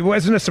 correct? So it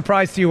wasn't a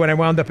surprise to you when I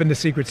wound up in the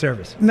Secret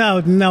Service?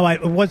 No,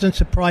 I wasn't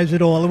surprised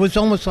at all. It was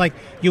almost like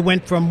you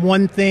went from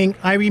one thing.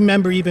 I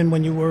remember even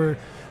when you were,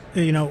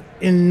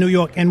 in New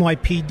York,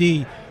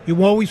 NYPD,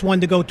 you always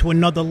wanted to go to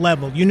another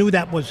level. You knew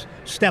that was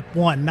step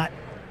one, not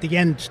the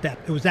end step.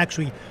 It was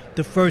actually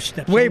the first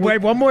step. Wait,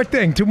 one more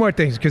thing, two more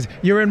things, because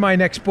you're in my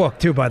next book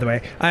too, by the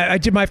way.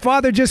 My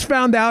father just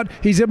found out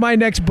he's in my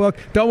next book.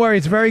 Don't worry,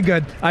 it's very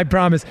good, I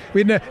promise.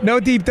 No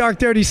deep, dark,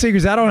 dirty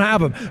secrets. I don't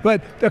have them.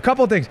 But a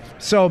couple things.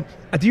 So,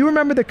 do you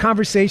remember the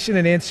conversation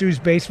in Aunt Sue's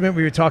basement?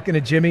 We were talking to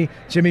Jimmy.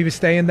 Jimmy was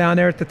staying down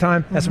there at the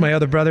time. That's my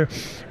other brother.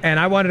 And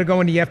I wanted to go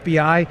in the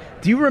FBI.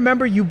 Do you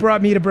remember you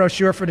brought me the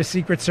brochure for the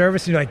Secret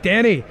Service? And you're like,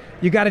 Danny,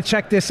 you got to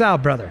check this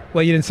out, brother.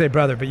 Well, you didn't say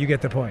brother, but you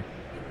get the point.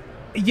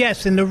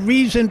 Yes, and the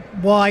reason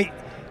why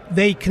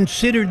they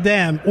considered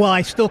them, well,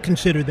 I still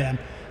consider them,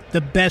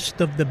 the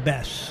best of the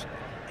best.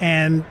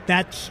 And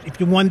that's, if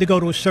you wanted to go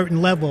to a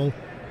certain level,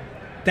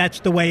 that's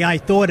the way I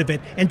thought of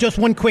it. And just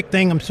one quick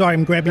thing, I'm sorry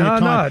I'm grabbing your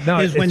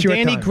time, is when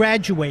Danny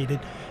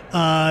graduated,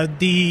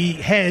 the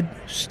head,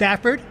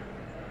 Stafford.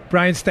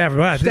 Brian Stafford.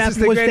 Wow,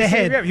 Stafford was the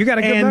head. You got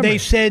a good memory. And they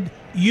said,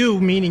 you,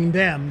 meaning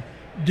them,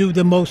 do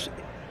the most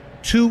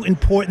two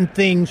important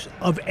things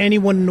of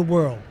anyone in the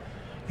world.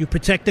 You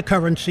protect the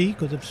currency,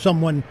 because if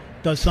someone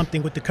does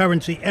something with the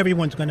currency,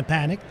 everyone's going to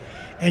panic.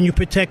 And you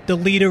protect the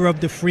leader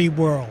of the free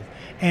world.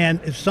 And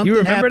if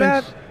something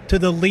happens to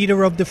the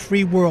leader of the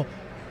free world,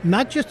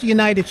 not just the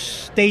United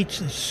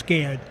States is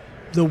scared,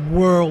 the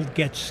world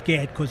gets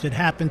scared because it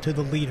happened to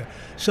the leader.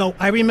 So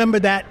I remember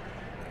that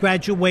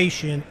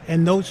graduation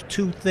and those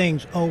two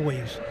things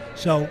always.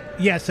 So,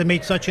 yes, it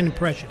made such an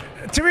impression.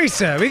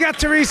 Teresa. We got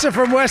Teresa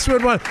from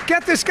Westwood One.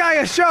 Get this guy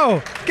a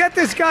show. Get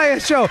this guy a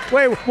show.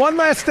 Wait, one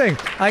last thing.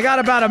 I got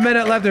about a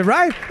minute left,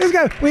 right? This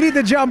guy, we need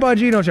the John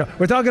Bongino show.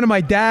 We're talking to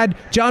my dad,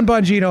 John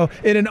Bongino,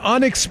 in an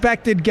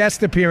unexpected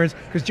guest appearance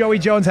because Joey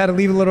Jones had to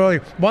leave a little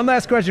earlier. One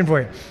last question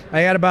for you.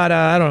 I had about,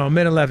 a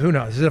minute left. Who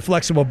knows? This is a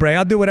flexible break.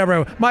 I'll do whatever I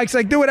want. Mike's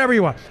like, do whatever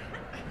you want.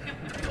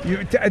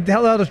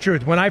 Tell the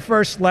truth. When I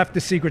first left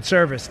the Secret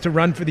Service to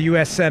run for the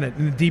U.S. Senate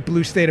in the deep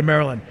blue state of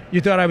Maryland,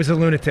 you thought I was a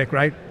lunatic,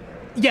 right?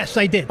 Yes,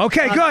 I did.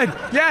 Okay, good.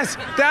 Yes,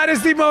 that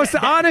is the most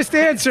honest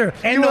answer.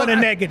 And not a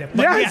negative.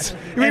 But yes.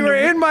 We were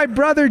in my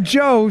brother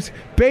Joe's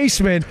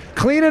basement,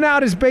 cleaning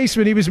out his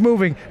basement. He was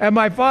moving. And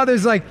my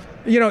father's like,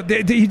 he's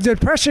a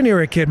Depression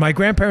era kid. My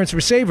grandparents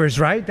were savers,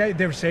 right?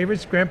 They were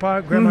savers.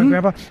 Grandpa,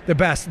 grandpa, the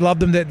best.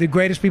 Loved them, the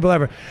greatest people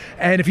ever.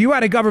 And if you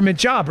had a government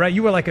job, right,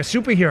 you were like a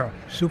superhero.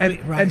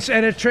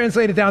 And it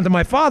translated down to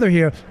my father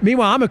here.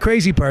 Meanwhile, I'm a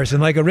crazy person,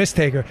 like a risk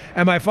taker.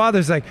 And my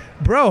father's like,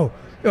 bro.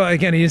 Well,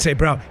 again, he didn't say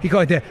bro. He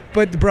called it that.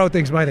 But the bro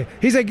thing's my thing.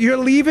 He's like, you're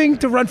leaving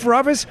to run for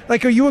office?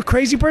 Like, are you a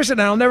crazy person?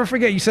 And I'll never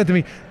forget, you said to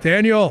me,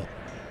 Daniel,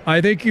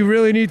 I think you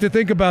really need to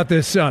think about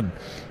this, son.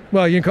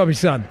 Well, you can call me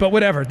son, but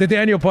whatever. The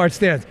Daniel part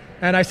stands.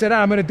 And I said,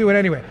 I'm going to do it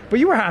anyway. But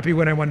you were happy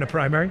when I won the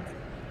primary.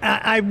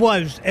 I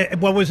was.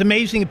 What was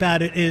amazing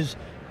about it is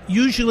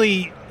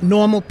usually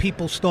normal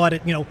people start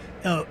at,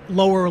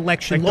 lower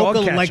election, like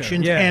local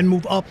elections, and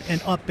move up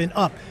and up and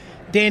up.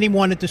 Danny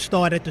wanted to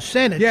start at the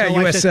Senate. Yeah,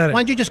 so U.S. I said, Senate. why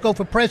don't you just go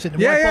for president?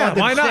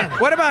 Why not?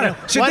 Senate? What about it?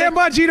 Should Dan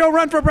Bongino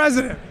run for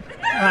president?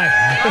 All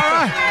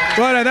right.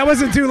 Well, that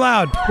wasn't too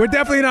loud. We're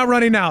definitely not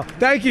running now.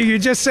 Thank you. You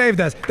just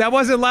saved us. That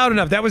wasn't loud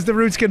enough. That was the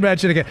Roots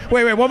convention again.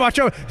 Wait, one more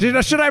show.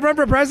 Should I run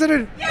for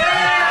president?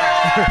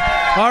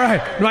 Yeah! All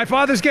right. My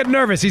father's getting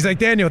nervous. He's like,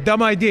 Daniel,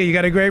 dumb idea. You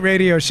got a great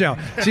radio show.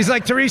 She's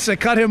like, Teresa,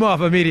 cut him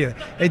off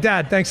immediately. Hey,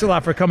 Dad, thanks a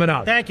lot for coming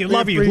out. Thank you. We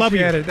Love you.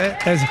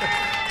 it.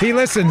 He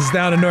listens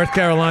down in North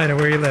Carolina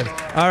where he lives.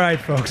 All right,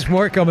 folks.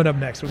 More coming up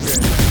next.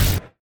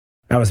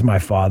 That was my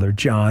father,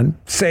 John.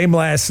 Same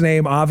last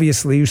name,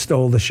 obviously, who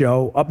stole the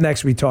show. Up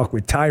next, we talk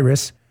with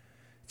Tyrus.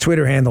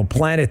 Twitter handle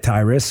Planet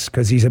Tyrus,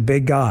 because he's a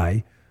big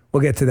guy.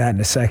 We'll get to that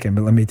in a second,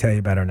 but let me tell you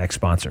about our next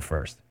sponsor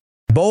first.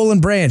 Boll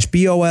and Branch,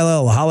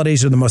 B-O-L-L. The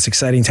holidays are the most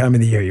exciting time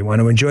of the year. You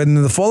want to enjoy them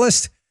to the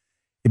fullest?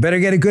 You better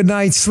get a good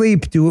night's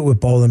sleep. Do it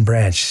with Boll and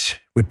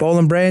Branch. With Boll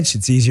and Branch,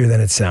 it's easier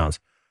than it sounds.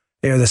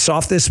 They are the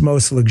softest,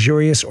 most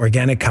luxurious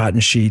organic cotton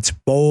sheets,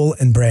 Boll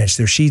and Branch.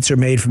 Their sheets are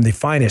made from the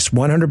finest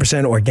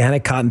 100%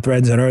 organic cotton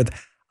threads on earth.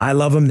 I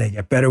love them. They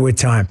get better with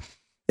time.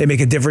 They make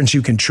a difference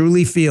you can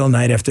truly feel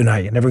night after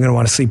night. You're never going to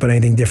want to sleep on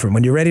anything different.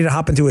 When you're ready to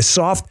hop into a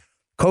soft,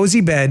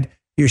 cozy bed,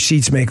 your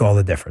sheets make all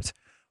the difference.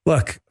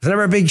 Look, I was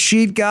never a big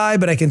sheet guy,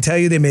 but I can tell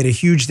you they made a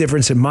huge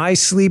difference in my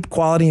sleep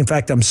quality. In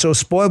fact, I'm so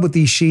spoiled with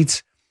these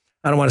sheets,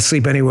 I don't want to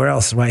sleep anywhere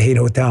else. That's why I hate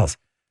hotels.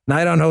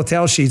 Night on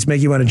hotel sheets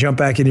make you want to jump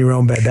back in your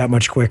own bed that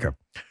much quicker.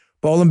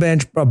 Boll and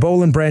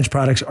Branch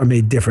products are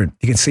made different.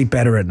 You can sleep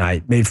better at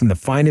night. Made from the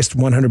finest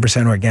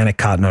 100% organic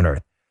cotton on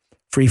earth.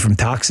 Free from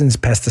toxins,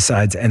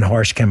 pesticides, and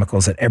harsh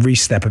chemicals at every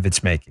step of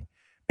its making.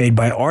 Made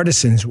by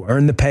artisans who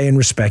earn the pay and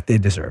respect they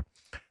deserve.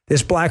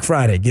 This Black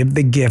Friday, give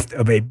the gift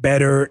of a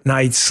better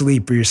night's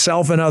sleep for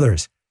yourself and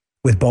others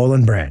with Boll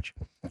and Branch.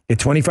 Get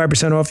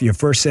 25% off your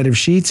first set of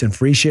sheets and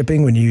free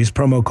shipping when you use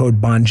promo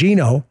code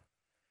Bongino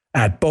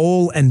at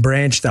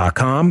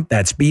bollandbranch.com.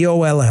 That's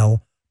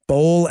B-O-L-L,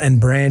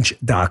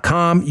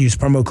 bollandbranch.com. Use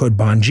promo code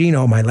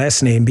Bongino, my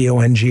last name,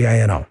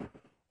 B-O-N-G-I-N-O.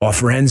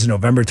 Offer ends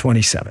November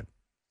 27th.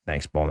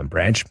 Thanks, Boll and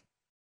Branch.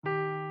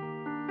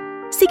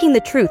 Seeking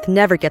the truth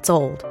never gets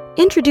old.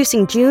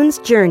 Introducing June's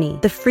Journey,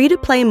 the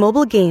free-to-play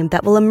mobile game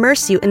that will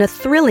immerse you in a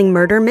thrilling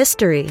murder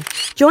mystery.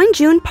 Join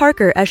June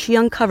Parker as she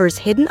uncovers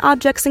hidden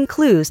objects and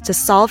clues to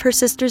solve her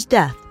sister's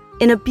death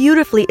in a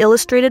beautifully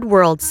illustrated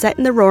world set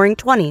in the Roaring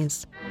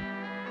 '20s.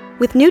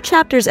 With new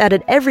chapters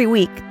added every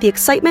week, the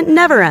excitement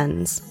never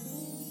ends.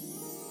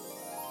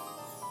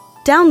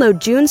 Download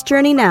June's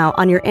Journey now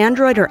on your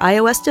Android or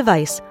iOS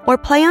device or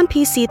play on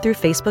PC through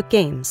Facebook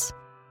Games.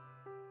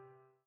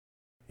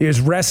 Here's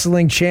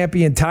wrestling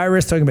champion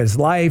Tyrus talking about his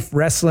life,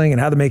 wrestling,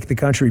 and how to make the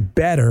country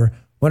better.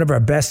 One of our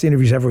best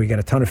interviews ever. We got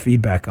a ton of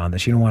feedback on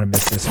this. You don't want to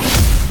miss this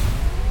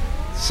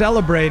one.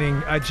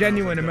 Celebrating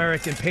genuine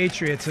American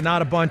patriots and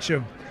not a bunch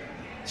of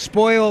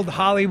spoiled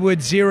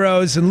Hollywood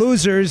zeros and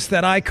losers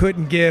that I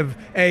couldn't give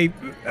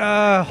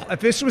if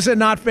this was a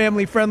not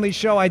family-friendly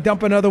show, I'd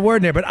dump another word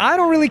in there, but I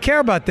don't really care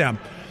about them.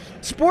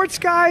 Sports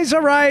guys,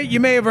 all right,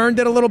 you may have earned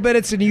it a little bit.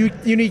 It's a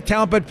unique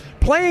talent, but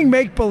playing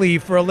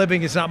make-believe for a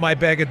living is not my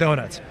bag of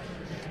donuts.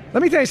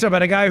 Let me tell you something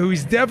about a guy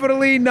who's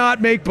definitely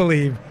not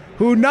make-believe,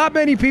 who not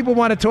many people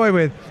want to toy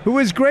with, who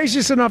is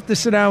gracious enough to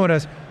sit down with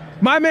us.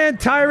 My man,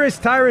 Tyrus.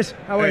 Tyrus,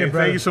 how are you,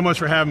 brother? Thank you so much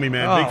for having me,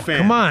 man. Oh, big fan.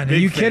 Come on. Big Are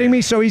you fan. kidding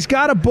me? So he's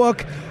got a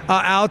book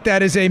out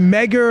that is a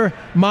mega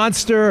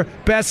monster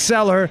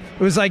bestseller.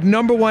 It was like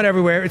 #1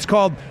 everywhere. It's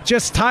called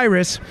Just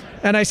Tyrus.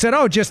 And I said,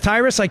 oh, just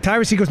Tyrus? Like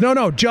Tyrus? He goes,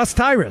 no, just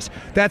Tyrus.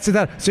 That's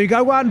it. So you got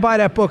to go out and buy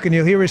that book and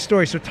you'll hear his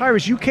story. So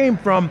Tyrus, you came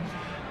from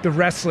the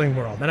wrestling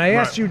world. And I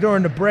asked you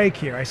during the break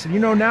here, I said,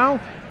 now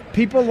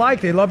people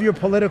they love your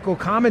political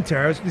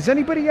commentary. Does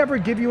anybody ever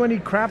give you any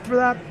crap for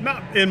that?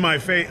 Not in my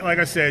face. Like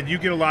I said, you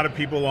get a lot of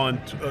people on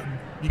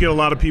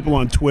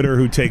Twitter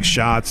who take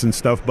shots and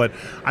stuff, but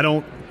I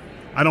don't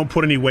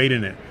put any weight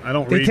in it. I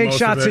don't. They take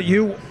shots at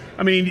you.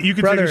 I mean, you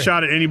can take a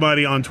shot at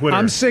anybody on Twitter.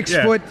 I'm 6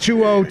 foot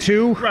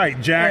 202. Right,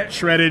 jacked,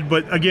 shredded.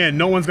 But again,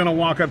 no one's going to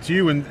walk up to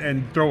you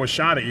and throw a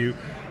shot at you.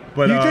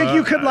 But you think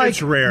you could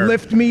it's rare.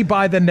 lift me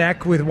by the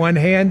neck with one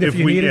hand if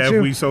you needed to?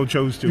 If we so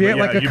chose to. Yeah,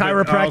 like a I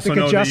chiropractic also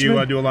know adjustment.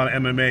 That I do a lot of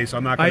MMA, so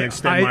I'm not going to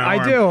extend my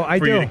arm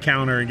for you to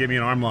counter and give me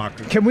an arm lock.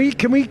 Can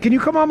you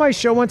come on my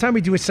show one time?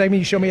 We do a segment.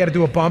 You show me how to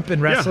do a bump in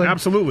wrestling. Yeah,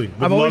 absolutely.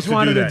 I've always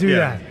wanted to do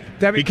that.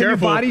 Be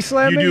careful. You body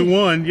slam me? You do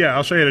one. Yeah,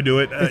 I'll show you how to do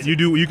it.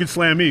 You can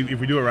slam me if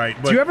we do it right.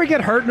 But do you ever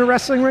get hurt in a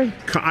wrestling ring?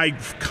 I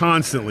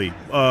constantly.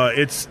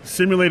 It's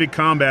simulated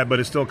combat, but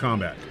it's still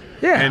combat.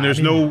 Yeah. And there's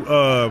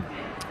no.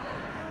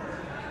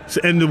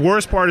 And the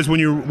worst part is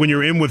when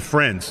you're in with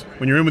friends,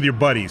 when you're in with your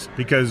buddies,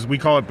 because we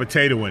call it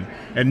potatoing,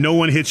 and no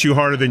one hits you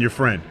harder than your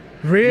friend.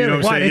 Really? You know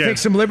Why? They take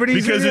some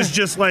liberties? Because it's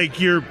just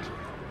like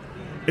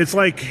it's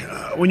like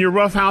when you're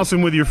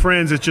roughhousing with your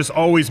friends, it's just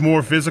always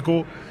more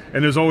physical,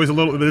 and there's always a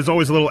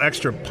little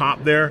extra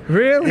pop there.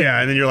 Really? Yeah,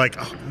 and then you're like,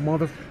 oh,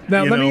 mother.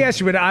 Now let me ask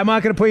you, but I'm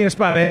not going to put you in a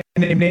spot.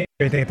 Name or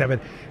anything like that.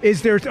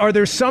 But are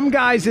there some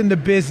guys in the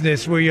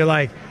business where you're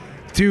like,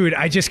 dude,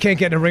 I just can't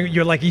get in a ring.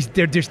 You're like,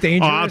 they're just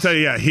dangerous. Oh, I'll tell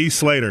you, yeah, Heath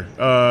Slater,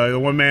 the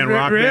one-man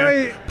rock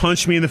band,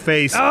 punched me in the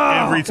face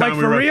every time. Like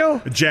for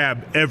real?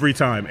 Jab every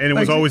time, and it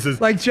was always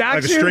like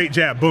a straight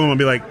jab. Boom, I'd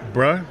be like,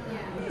 bruh.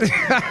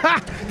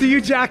 Do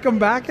you jack him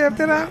back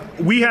after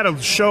that? We had a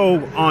show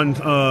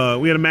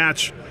we had a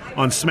match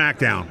on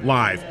SmackDown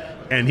live,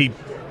 and he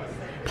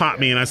popped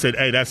me, and I said,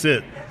 hey, that's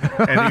it.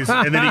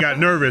 And then he got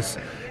nervous.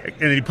 And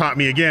then he popped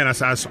me again. I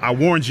said, I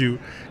warned you.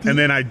 And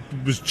then I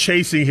was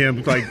chasing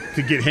him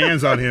to get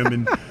hands on him.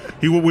 And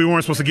we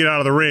weren't supposed to get out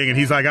of the ring. And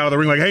he's like out of the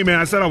ring like, hey, man,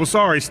 I said I was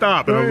sorry.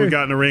 Stop. And we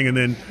got in the ring. And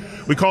then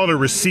we called it a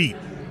receipt.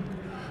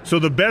 So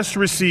the best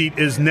receipt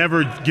is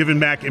never given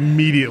back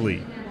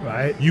immediately.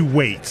 Right. You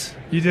wait.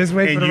 You just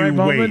wait for the right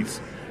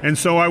moment? And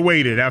so I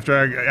waited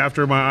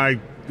after my eye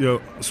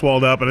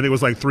swelled up. And I think it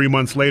was like 3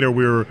 months later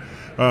we were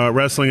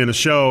wrestling in a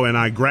show. And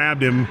I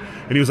grabbed him.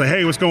 And he was like,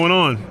 hey, what's going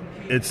on?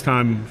 It's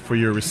time for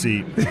your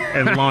receipt,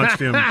 and launched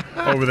him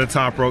over the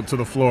top rope to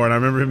the floor. And I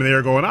remember him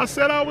there going, I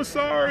said I was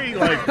sorry.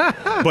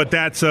 But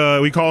that's,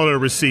 we call it a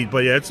receipt.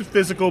 But yeah, it's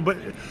physical. But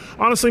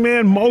honestly,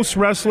 man, most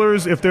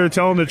wrestlers, if they're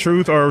telling the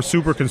truth, are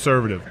super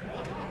conservative.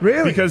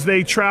 Really? Because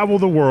they travel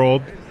the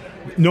world.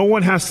 No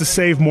one has to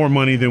save more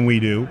money than we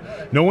do.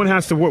 No one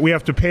has to work. We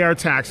have to pay our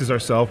taxes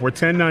ourselves. We're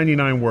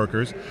 1099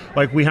 workers.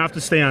 Like, we have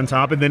to stay on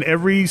top. And then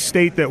every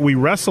state that we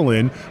wrestle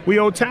in, we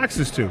owe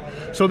taxes to.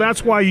 So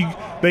that's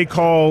why they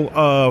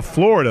call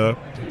Florida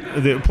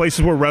the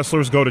places where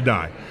wrestlers go to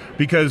die.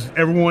 Because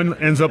everyone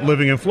ends up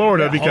living in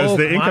Florida because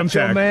the income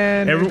tax.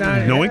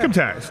 No income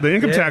tax. The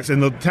income tax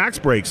and the tax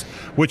breaks,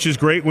 which is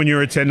great when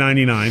you're a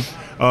 1099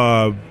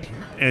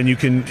 and you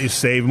can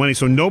save money.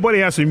 So nobody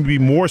has to be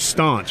more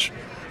staunch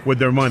with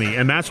their money,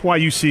 and that's why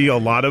you see a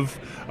lot of,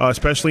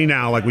 especially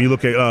now, like when you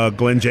look at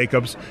Glenn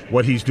Jacobs,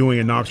 what he's doing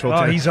in Knoxville.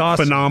 Oh, he's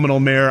awesome. Phenomenal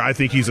mayor. I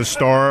think he's a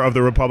star of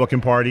the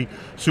Republican Party.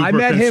 Super I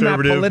met him at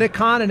conservative.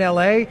 Politicon in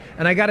L.A.,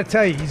 and I got to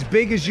tell you, he's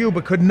big as you,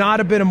 but could not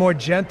have been a more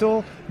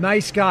gentle,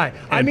 nice guy.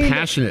 And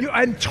passionate.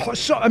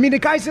 The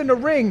guy's in the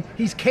ring.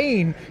 He's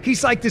Kane.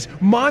 He's like this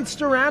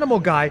monster animal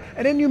guy,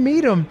 and then you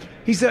meet him.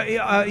 He's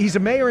a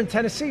mayor in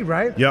Tennessee,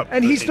 right? Yep.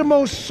 And he's the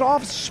most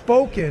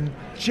soft-spoken,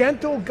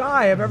 gentle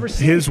guy I've ever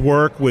seen. His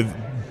work with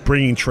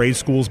bringing trade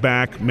schools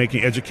back,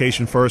 making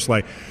education first,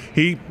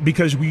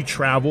 because we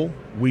travel,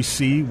 we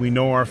see, we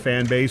know our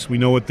fan base, we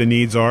know what the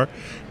needs are,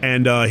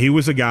 and he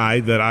was a guy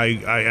that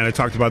I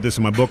talked about this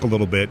in my book a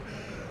little bit.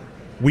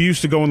 We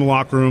used to go in the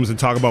locker rooms and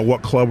talk about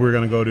what club we were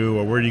going to go to,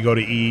 or where do you go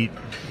to eat,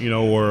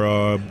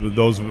 or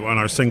those on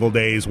our single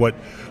days, what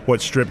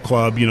strip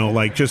club,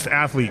 just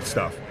athlete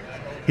stuff.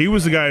 He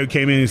was the guy who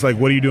came in and he's like,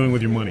 what are you doing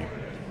with your money?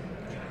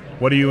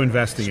 What are you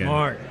investing in?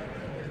 Smart.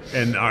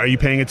 And are you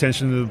paying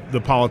attention to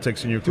the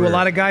politics in your career? Do a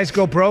lot of guys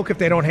go broke if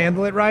they don't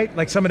handle it right?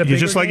 Like some of the bigger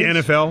just like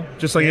games? NFL,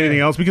 just like anything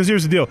else. Because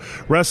here's the deal.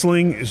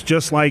 Wrestling is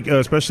just like,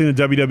 especially in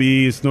the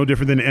WWE, it's no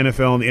different than the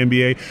NFL and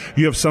the NBA.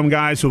 You have some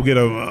guys who will get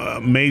an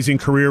amazing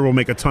career, will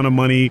make a ton of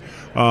money.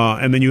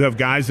 And then you have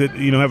guys that,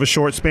 have a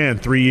short span,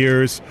 3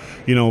 years.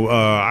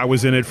 I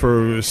was in it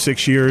for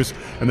 6 years,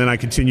 and then I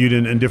continued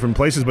in different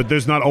places. But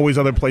there's not always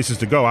other places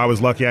to go. I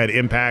was lucky I had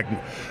Impact,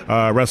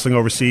 wrestling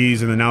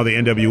overseas, and then now the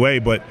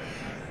NWA. But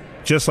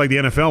just like the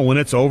NFL, when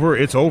it's over,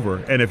 it's over.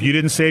 And if you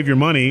didn't save your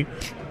money,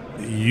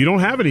 you don't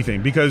have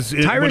anything because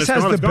Tyrus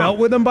has the belt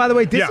with him, by the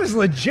way. This is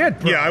legit,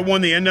 bro. Yeah, I won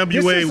the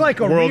NWA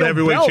World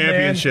Heavyweight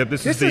Championship. Man.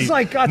 This is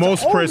like the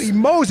most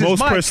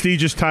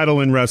prestigious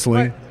title in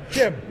wrestling.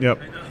 Jim,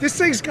 yep. This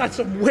thing's got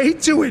some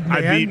weight to it,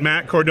 man. I beat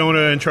Matt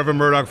Cardona and Trevor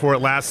Murdoch for it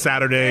last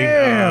Saturday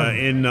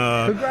in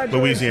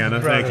Louisiana.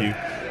 Brother. Thank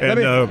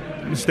you.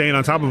 And staying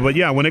on top of it. But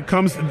yeah, when it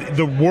comes,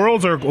 the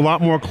worlds are a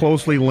lot more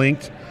closely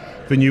linked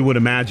than you would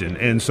imagine.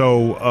 And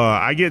so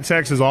I get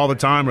texts all the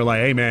time are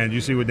like, hey man, do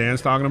you see what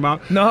Dan's talking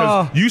about?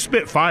 No. You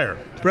spit fire.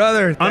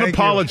 Brother,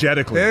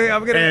 unapologetically.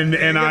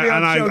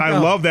 I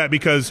love that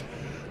because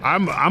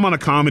I'm on a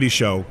comedy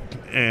show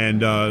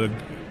and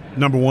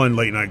 #1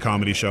 late night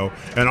comedy show.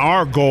 And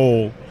our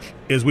goal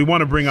is we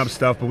want to bring up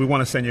stuff, but we want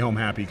to send you home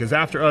happy because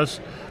after us,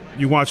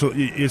 you watch,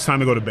 it's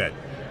time to go to bed.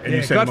 and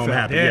you send them home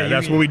happy. Yeah,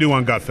 that's what we do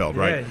on Gutfeld,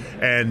 right?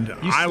 Yeah, and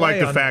I like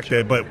the fact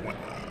that, but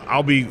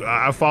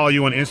I follow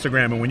you on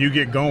Instagram, and when you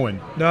get going,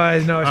 no,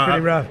 it's pretty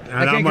rough.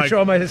 I can't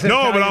control my.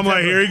 No, but I'm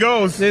like, here he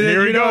goes,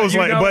 here he goes.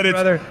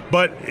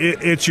 But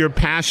it's your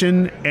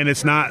passion, and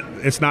it's not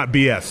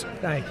BS.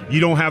 Thank you. You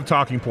don't have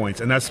talking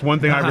points, and that's one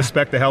thing I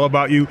respect the hell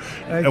about you.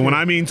 And when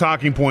I mean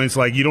talking points,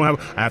 like you don't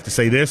have. I have to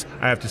say this.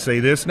 I have to say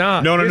this.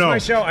 No. My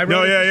show. I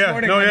wrote it this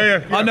morning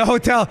on the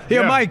hotel.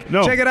 Here, Mike,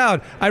 check it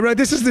out. I wrote.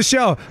 This is the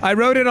show. I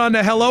wrote it on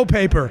the hello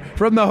paper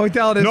from the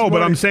hotel this morning.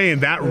 But I'm saying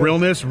that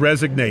realness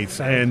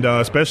resonates, and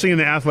especially in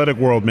the athletic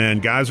world, man,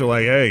 guys are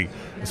like, hey,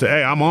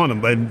 I'm on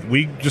them, and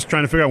we just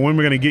trying to figure out when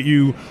we're going to get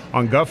you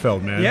on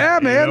Gutfeld, man. Yeah,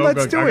 man,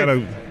 let's do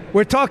it.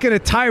 We're talking to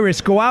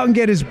Tyrus. Go out and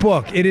get his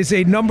book. It is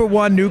a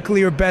 #1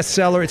 nuclear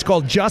bestseller. It's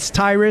called Just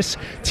Tyrus,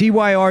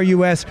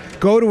 Tyrus.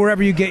 Go to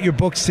wherever you get your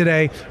books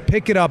today.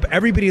 Pick it up.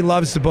 Everybody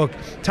loves the book.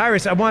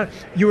 Tyrus,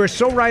 you were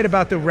so right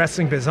about the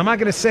wrestling business. I'm not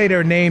going to say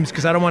their names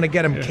because I don't want to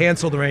get them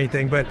canceled or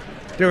anything, but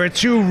there are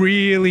two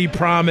really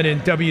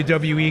prominent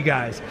WWE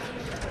guys.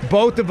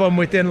 Both of them,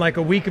 within like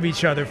a week of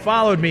each other,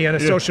 followed me on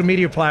a social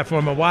media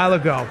platform a while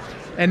ago,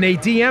 and they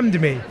DM'd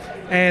me.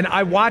 And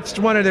I watched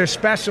one of their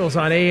specials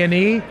on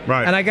A&E,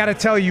 right. And I got to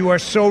tell you, you are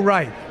so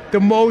right. The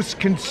most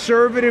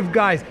conservative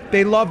guys.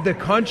 They love the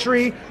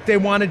country. They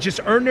want to just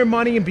earn their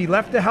money and be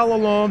left the hell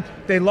alone.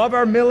 They love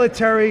our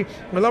military.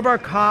 They love our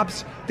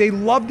cops. They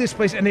love this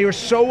place, and they were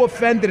so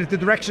offended at the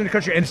direction of the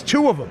country. And it's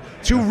two of them,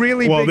 two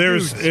really big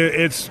dudes.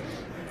 It's,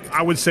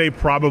 I would say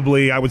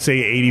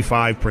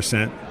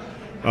 85%.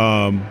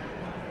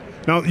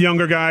 Now,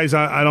 younger guys,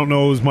 I don't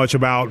know as much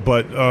about,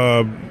 but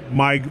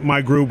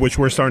my group, which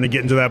we're starting to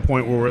get into that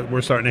point where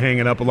we're starting to hang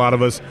it up, a lot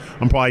of us,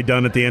 I'm probably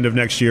done at the end of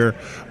next year.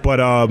 But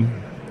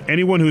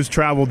anyone who's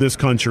traveled this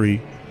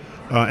country,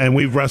 and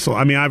we've wrestled,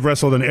 I've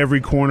wrestled in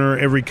every corner,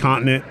 every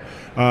continent,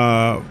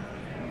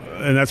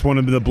 and that's one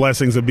of the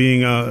blessings of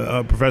being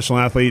a professional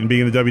athlete and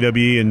being in the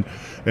WWE and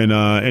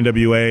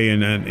NWA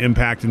and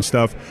Impact and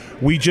stuff.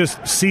 We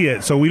just see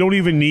it, so we don't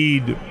even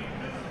need...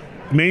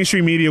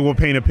 Mainstream media will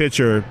paint a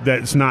picture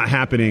that's not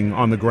happening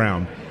on the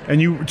ground.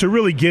 And to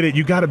really get it,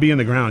 you got to be in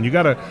the ground. You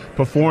got to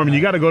perform, and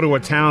you got to go to a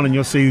town, and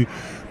you'll see,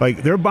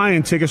 like, they're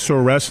buying tickets to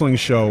a wrestling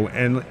show,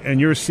 and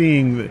you're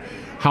seeing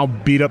how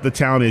beat up the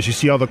town is. You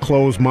see all the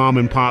closed mom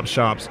and pop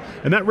shops,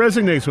 and that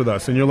resonates with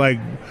us. And you're like,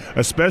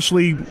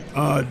 especially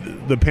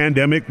the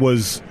pandemic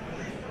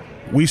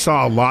we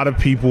saw a lot of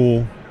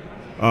people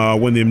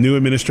when the new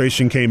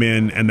administration came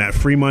in, and that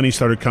free money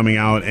started coming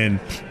out, and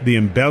the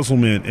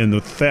embezzlement and the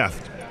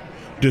theft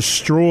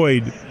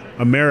destroyed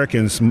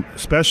Americans,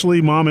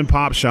 especially mom and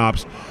pop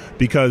shops,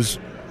 because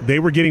they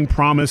were getting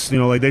promised,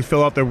 like they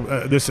fill out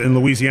this in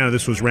Louisiana,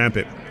 this was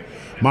rampant.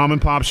 Mom and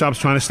pop shops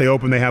trying to stay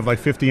open, they have like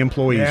 50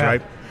 employees,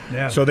 right?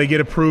 Yeah. So they get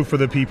approved for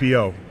the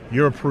PPO.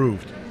 You're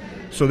approved.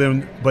 So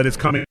then, but it's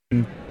coming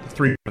in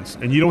 3 months,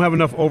 and you don't have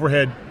enough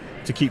overhead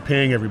to keep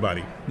paying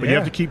everybody. But you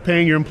have to keep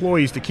paying your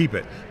employees to keep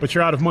it, but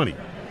you're out of money.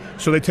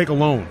 So they take a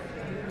loan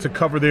to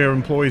cover their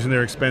employees and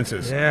their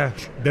expenses. Yeah.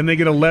 Then they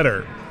get a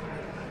letter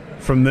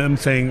from them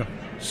saying,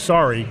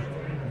 sorry,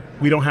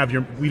 we don't have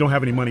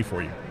any money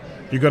for you.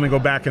 You're going to go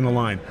back in the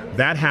line.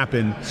 That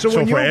happened. So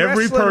when for you're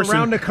every wrestling person,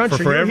 around the country,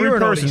 for you're every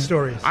hearing all person, these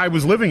stories. I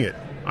was living it.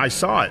 I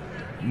saw it.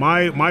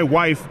 My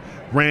wife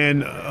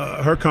ran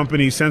her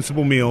company,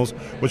 Sensible Meals,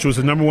 which was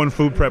the #1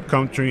 food prep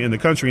country in the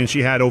country, and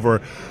she had over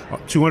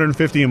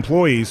 250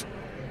 employees.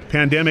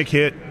 Pandemic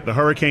hit, the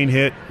hurricane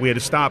hit, we had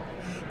to stop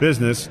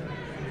business.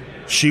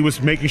 She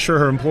was making sure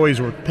her employees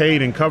were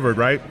paid and covered,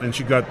 right? And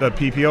she got the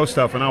PPO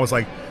stuff, and I was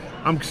like,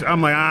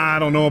 I'm like, I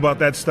don't know about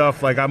that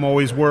stuff. Like, I'm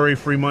always worried,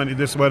 free money,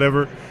 this,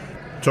 whatever.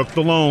 Took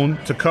the loan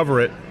to cover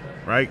it,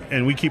 right?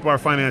 And we keep our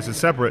finances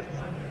separate.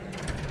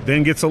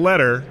 Then gets a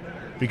letter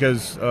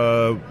because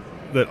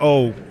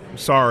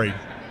sorry,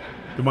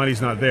 the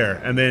money's not there.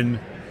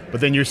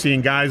 But then you're seeing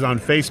guys on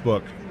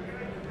Facebook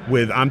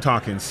with, I'm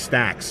talking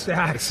stacks.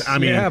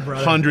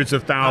 Hundreds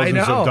of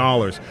thousands of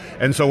dollars.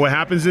 And so what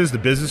happens is the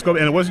business goes,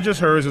 and it wasn't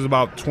just hers, it was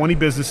about 20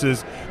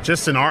 businesses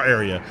just in our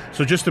area.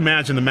 So just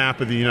imagine the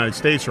map of the United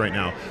States right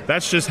now.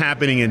 That's just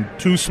happening in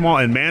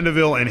in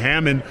Mandeville and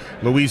Hammond,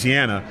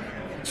 Louisiana.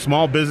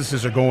 Small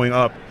businesses are going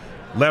up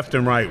left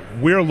and right.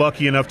 We're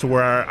lucky enough to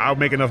where I'll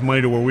make enough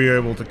money to where we're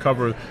able to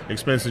cover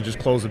expenses, just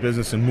close the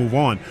business and move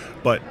on.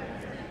 But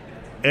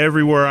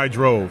everywhere I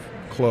drove,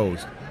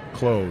 closed.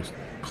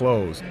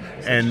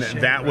 And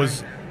that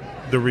was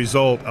the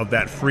result of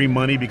that free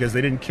money, because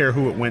they didn't care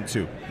who it went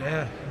to.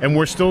 Yeah. And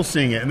we're still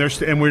seeing it.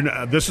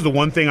 This is the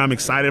one thing I'm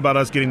excited about,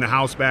 us getting the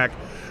House back.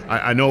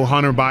 I know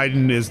Hunter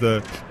Biden is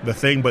the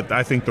thing, but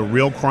I think the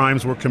real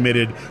crimes were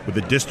committed with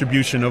the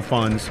distribution of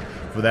funds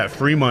for that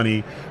free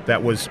money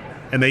that was,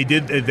 and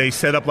they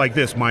set up like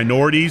this: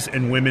 minorities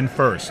and women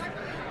first.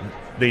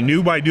 They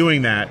knew by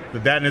doing that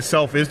in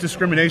itself is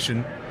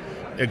discrimination.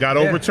 It got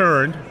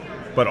overturned,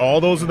 but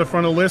all those at the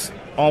front of the list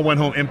all went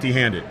home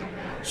empty-handed.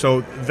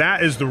 So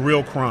that is the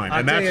real crime,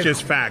 and that's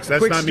just facts.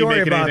 That's not me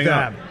making anything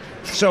up.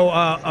 So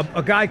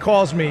a guy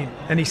calls me,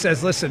 and he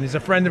says, listen, he's a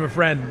friend of a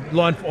friend,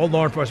 law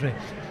enforcement.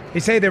 They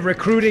say they're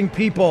recruiting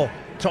people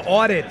to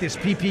audit this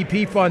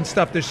PPP fund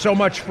stuff. There's so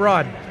much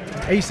fraud.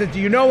 And he said, do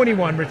you know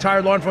anyone,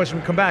 retired law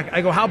enforcement, come back?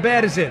 I go, how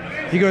bad is it?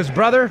 He goes,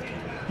 brother,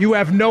 you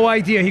have no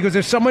idea. He goes,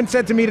 if someone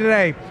said to me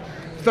today,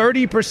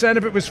 30%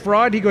 of it was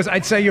fraud, he goes,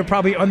 I'd say you're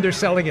probably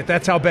underselling it.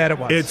 That's how bad it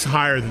was. It's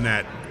higher than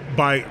that.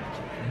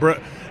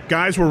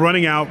 Guys were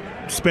running out,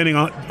 spending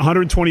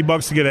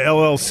 $120 to get an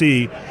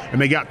LLC, and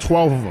they got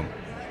 12 of them.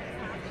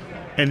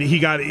 And he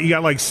got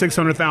like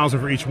 $600,000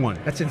 for each one.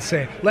 That's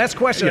insane. Last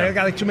question. Yeah. I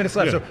got like 2 minutes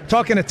left. Yeah. So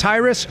talking to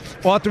Tyrus,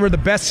 author of the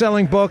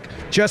best-selling book,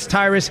 Just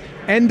Tyrus,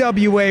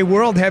 NWA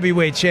World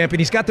Heavyweight Champion.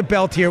 He's got the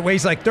belt here.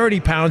 Weighs like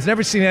 30 pounds.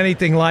 Never seen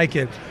anything like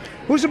it.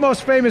 Who's the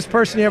most famous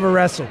person you ever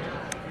wrestled?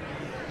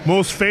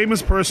 Most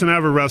famous person I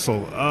ever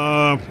wrestled?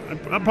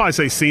 I'd probably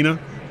say Cena.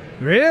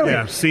 Really?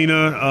 Yeah,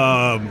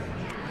 Cena.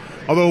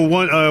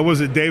 Although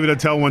was it David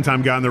Attell one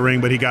time got in the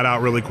ring, but he got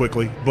out really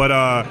quickly.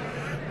 But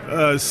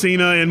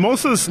Cena and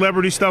most of the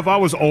celebrity stuff, I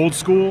was old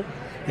school.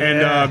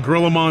 Yeah. And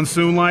Gorilla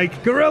Monsoon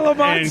Gorilla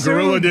Monsoon. And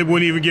Gorilla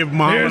wouldn't even give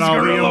Muhammad Ali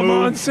Gorilla a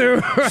move.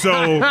 Monsoon.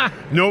 So,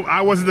 no,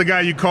 I wasn't the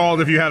guy you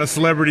called if you had a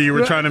celebrity you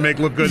were trying to make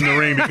look good in the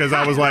ring, because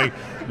I was like,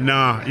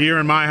 nah, you're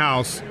in my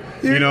house.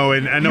 And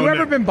I know. You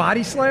ever been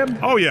body slammed?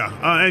 Oh, yeah.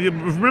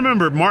 And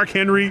remember, Mark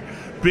Henry,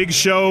 Big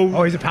Show.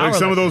 Oh, he's a powerlifter. Like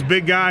some of those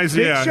big guys.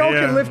 Big Show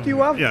can lift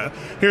you up? Yeah.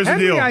 Here's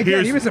Henry, the deal. I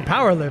get, he was a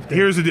power lifter.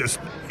 Here's the deal.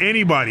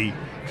 Anybody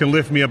can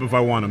lift me up if I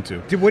want them to.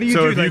 Dude, what do you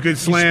so do? if Like, you could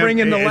slam, spring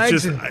in the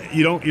legs?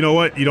 You know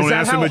what? You don't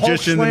ask a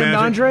magician the magic.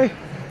 Andre?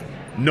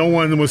 No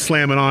one was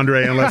slamming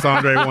Andre unless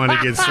Andre wanted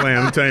to get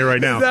slammed. I'm telling you right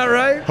now. Is that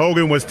right?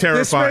 Hogan was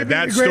terrified. This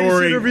may be the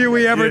greatest interview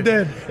we ever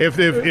did. If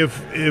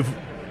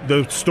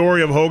the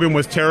story of Hogan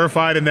was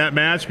terrified in that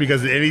match,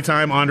 because at any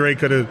time Andre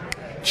could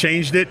have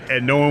changed it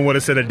and no one would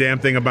have said a damn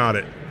thing about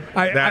it.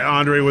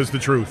 Andre was the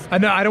truth. I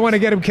know. I don't want to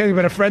get him canceled,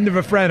 but a friend of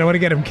a friend, I want to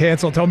get him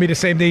canceled, told me the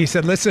same thing. He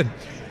said, listen,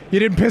 you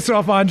didn't piss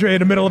off Andre in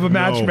the middle of a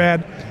match,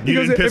 man. You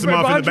didn't piss him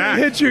off in the back.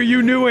 If Andre hit you,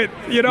 you knew it,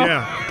 you know?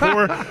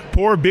 Yeah.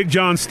 Poor Big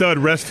John Studd,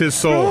 rest his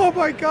soul. Oh,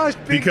 my gosh,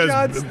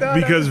 John Studd.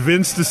 Because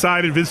Vince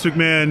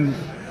McMahon,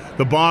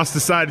 the boss,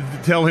 decided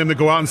to tell him to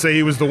go out and say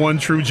he was the one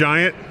true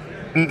giant.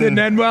 Didn't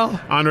end well?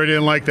 Andre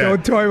didn't like that.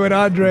 Don't toy with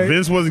Andre.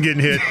 Vince wasn't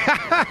getting hit.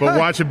 But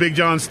watch a Big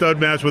John Studd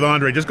match with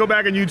Andre. Just go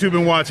back on YouTube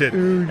and watch it.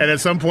 Dude. And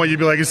at some point you'd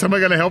be like, is somebody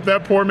going to help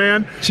that poor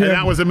man? Jim, and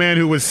that was a man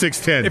who was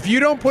 6'10". If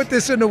you don't put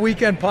this in the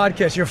weekend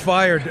podcast, you're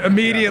fired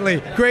immediately.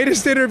 Yeah.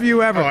 Greatest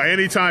interview ever. Oh,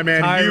 anytime,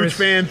 man. Tyrus.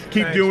 Huge fan.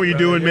 Keep doing what you're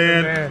doing,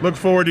 man. Look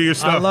forward to your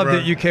stuff, I love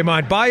that you came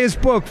on. Buy his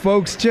book,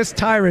 folks. Just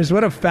Tyrus.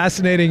 What a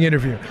fascinating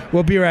interview.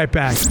 We'll be right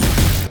back.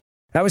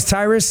 That was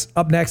Tyrus.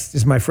 Up next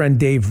is my friend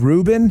Dave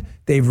Rubin.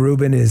 Dave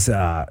Rubin is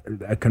a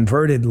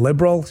converted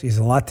liberal. He has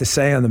a lot to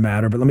say on the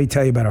matter, but let me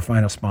tell you about our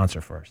final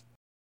sponsor first.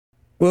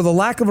 Will the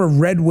lack of a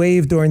red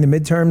wave during the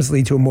midterms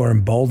lead to a more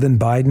emboldened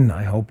Biden?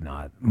 I hope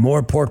not.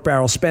 More pork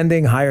barrel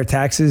spending, higher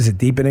taxes, a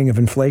deepening of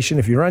inflation.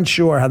 If you're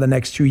unsure how the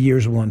next 2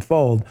 years will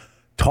unfold,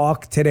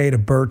 talk today to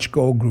Birch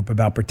Gold Group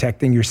about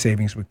protecting your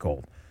savings with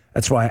gold.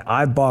 That's why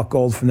I've bought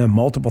gold from them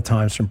multiple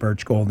times from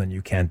Birch Gold, and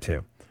you can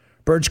too.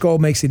 Birch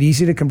Gold makes it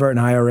easy to convert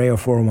an IRA or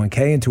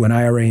 401k into an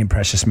IRA in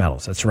precious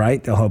metals. That's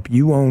right. They'll help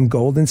you own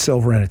gold and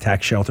silver in a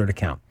tax-sheltered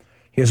account.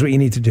 Here's what you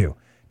need to do.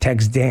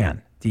 Text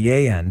DAN,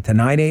 D-A-N, to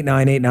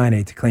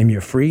 989898 to claim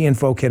your free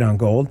info kit on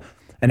gold,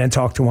 and then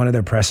talk to one of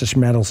their precious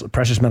metal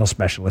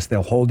specialists.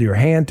 They'll hold your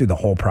hand through the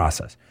whole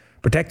process.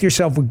 Protect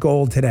yourself with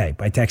gold today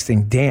by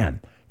texting DAN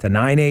to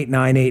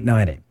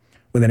 989898.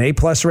 With an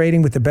A-plus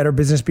rating with the Better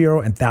Business Bureau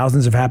and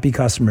thousands of happy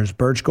customers,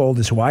 Birch Gold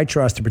is who I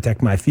trust to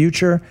protect my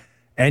future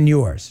and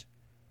yours.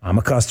 I'm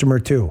a customer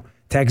too.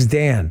 Text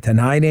Dan to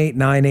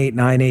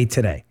 989898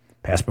 today.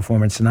 Past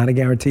performance is not a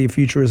guarantee of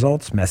future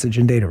results. Message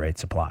and data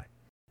rates apply.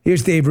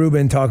 Here's Dave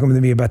Rubin talking with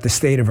me about the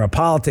state of our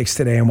politics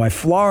today and why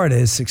Florida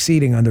is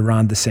succeeding under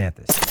Ron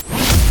DeSantis.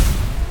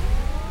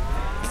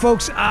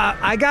 Folks,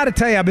 I got to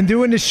tell you, I've been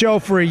doing this show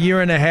for a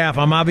year and a half.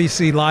 I'm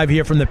obviously live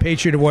here from the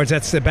Patriot Awards.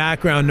 That's the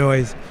background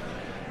noise.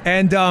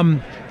 And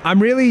I'm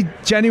really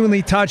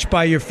genuinely touched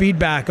by your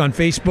feedback on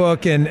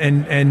Facebook and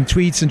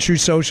tweets and True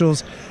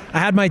Socials. I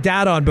had my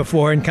dad on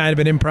before in kind of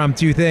an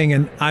impromptu thing,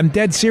 and I'm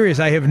dead serious.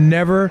 I have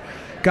never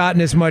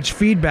gotten as much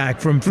feedback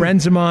from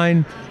friends of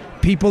mine,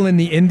 people in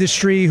the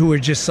industry who are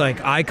just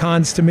like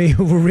icons to me,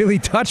 who were really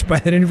touched by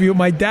that interview with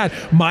my dad.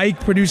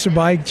 Mike, producer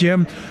Mike,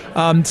 Jim.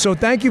 So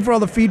thank you for all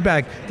the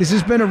feedback. This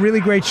has been a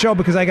really great show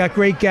because I got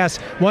great guests.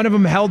 One of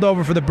them held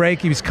over for the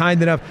break. He was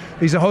kind enough.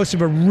 He's a host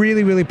of a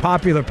really, really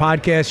popular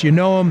podcast. You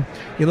know him.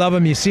 You love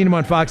him. You've seen him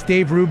on Fox.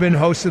 Dave Rubin,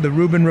 host of the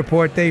Rubin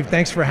Report. Dave,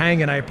 thanks for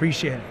hanging. I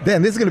appreciate it.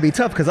 Dan, this is going to be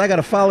tough because I got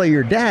to follow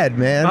your dad,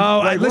 man. Oh,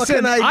 like,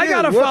 listen, I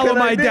got to follow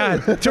my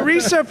dad.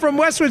 Teresa from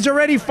Westwood's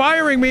already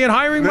firing me and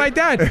hiring my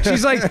dad.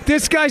 She's like,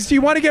 this guy's, do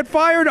you want to get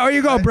fired? Oh,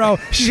 you go, bro.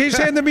 She's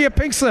handing me a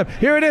pink slip.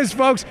 Here it is,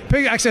 folks.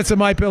 Pink, actually, it's a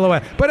My Pillow,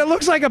 but it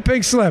looks like a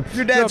pink slip.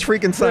 Your dad's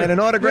freaking signing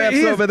autographs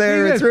over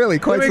there. It's really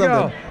quite something.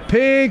 Go.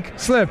 Pink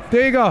slip.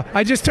 There you go.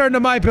 I just turned the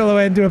My Pillow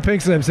into a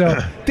pink slip. So,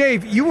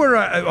 Dave, you were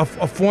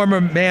a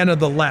former man of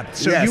the left,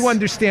 so yes. You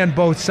understand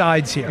both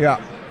sides here.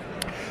 Yeah.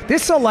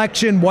 This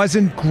election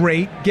wasn't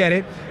great, get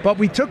it, but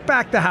we took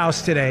back the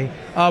House today.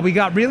 We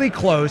got really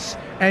close,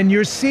 and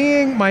you're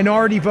seeing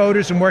minority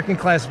voters and working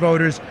class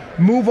voters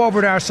move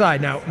over to our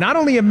side. Now, not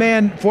only a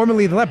man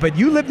formerly the left, but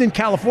you lived in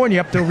California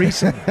up till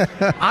recently.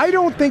 I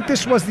don't think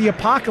this was the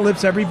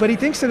apocalypse everybody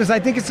thinks it is. I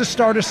think it's the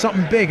start of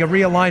something big, a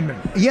realignment.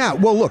 Yeah,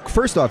 well, look,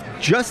 first off,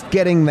 just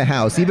getting the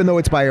House, even though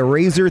it's by a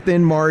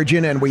razor-thin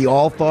margin, and we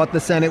all thought the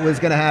Senate was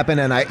going to happen,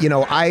 and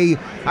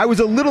I was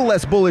a little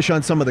less bullish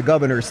on some of the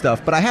governor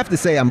stuff, but I have to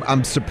say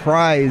I'm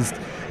surprised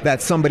that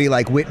somebody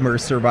like Whitmer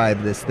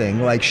survived this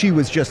thing. Like, she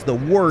was just the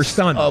worst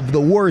of the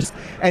worst.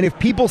 And if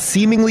people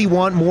seemingly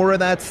want more of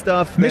that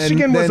stuff,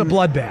 Michigan was a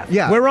bloodbath.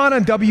 Yeah. We're on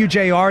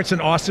WJR. It's an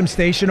awesome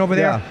station over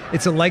there. Yeah.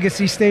 It's a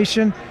legacy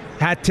station.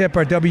 Hat tip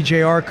our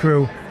WJR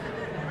crew.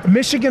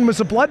 Michigan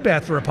was a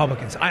bloodbath for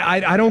Republicans.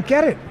 I don't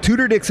get it.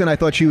 Tudor Dixon, I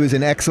thought she was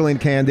an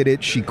excellent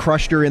candidate. She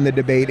crushed her in the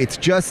debate.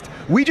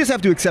 We just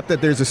have to accept that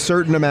there's a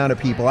certain amount of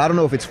people. I don't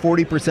know if it's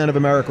 40% of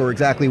America or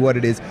exactly what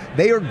it is.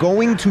 They are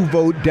going to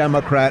vote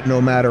Democrat no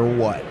matter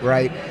what,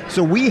 right?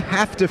 So we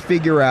have to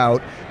figure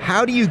out,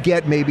 how do you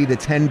get maybe the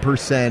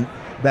 10%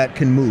 that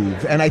can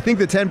move? And I think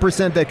the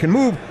 10% that can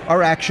move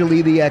are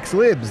actually the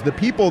ex-libs, the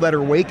people that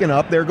are waking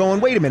up. They're going,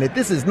 wait a minute,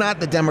 this is not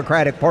the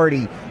Democratic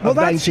Party of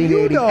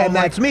 1980, and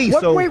that's me.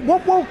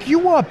 What woke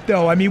you up,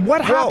 though? I mean,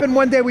 what happened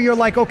one day where you're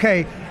like,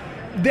 okay,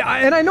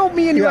 and I know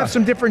me and you have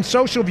some different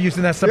social views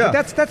and that stuff,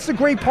 but that's the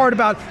great part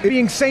about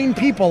being sane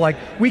people. Like,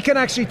 we can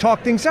actually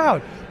talk things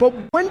out. But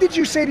when did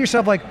you say to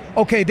yourself, like,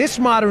 okay, this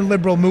modern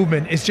liberal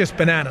movement is just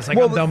bananas. Like,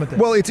 I'm done with this.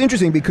 Well, it's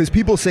interesting because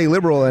people say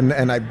liberal, and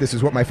this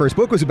is what my first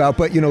book was about,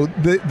 but,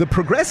 the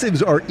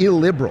progressives are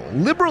illiberal.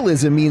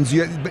 Liberalism means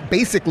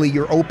basically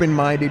you're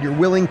open-minded, you're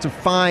willing to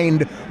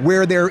find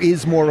where there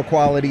is more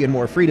equality and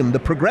more freedom. The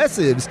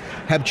progressives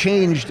have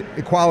changed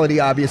equality,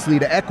 obviously,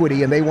 to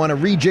equity, and they want to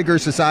rejigger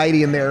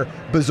society in their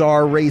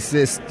bizarre,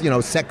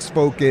 racist,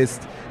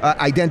 sex-focused,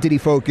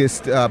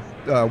 identity-focused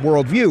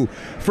worldview.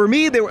 For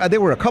me,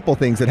 there were a couple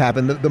things that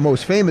happened. The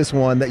most famous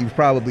one that you've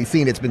probably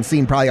seen, it's been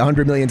seen probably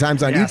 100 million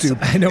times on YouTube,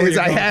 I know is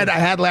I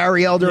had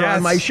Larry Elder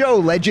on my show,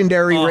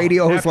 legendary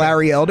radio host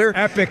Larry Elder.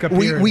 Epic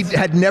appearance. We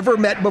had never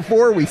met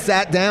before. We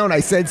sat down. I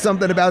said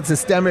something about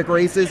systemic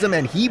racism,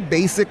 and he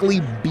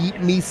basically beat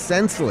me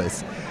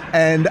senseless.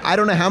 And I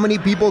don't know how many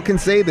people can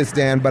say this,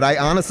 Dan, but I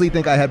honestly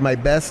think I had my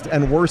best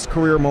and worst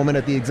career moment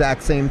at the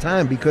exact same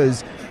time,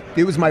 because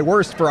it was my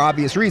worst for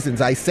obvious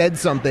reasons. I said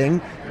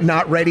something,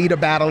 not ready to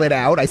battle it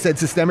out. I said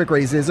systemic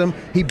racism.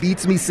 He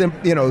beats me,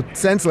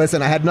 senseless,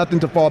 and I had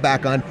nothing to fall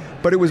back on.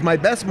 But it was my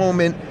best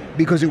moment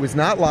because it was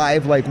not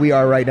live like we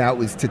are right now. It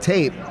was to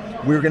tape.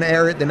 We were going to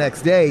air it the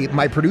next day.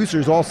 My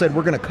producers all said,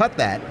 we're going to cut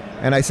that.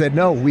 And I said,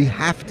 no, we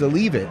have to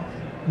leave it.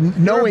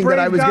 Knowing that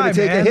I was going to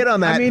take a hit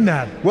on that. I mean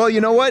that. Well,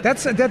 you know what?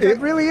 That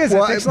really is.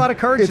 It takes a lot of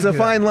courage. It's a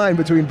fine line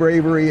between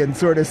bravery and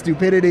sort of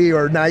stupidity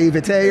or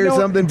naivete or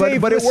something, Dave,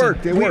 but it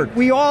worked. It worked.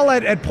 We all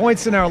at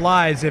points in our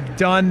lives have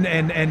done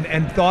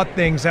and thought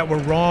things that were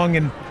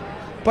wrong.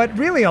 But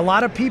really, a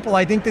lot of people,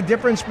 I think the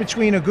difference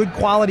between a good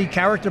quality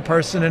character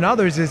person and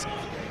others is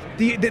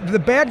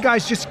the bad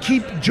guys just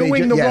keep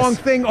doing the wrong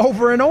thing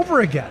over and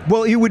over again.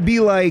 Well, it would be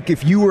like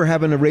if you were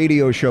having a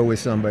radio show with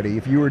somebody,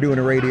 if you were doing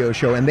a radio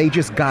show and they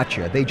just got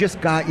you. They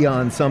just got you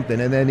on something.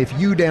 And then if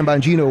you, Dan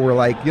Bongino, were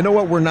like, you know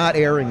what, we're not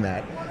airing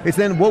that. It's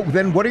then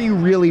what are you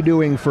really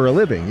doing for a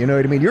living? You know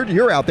what I mean?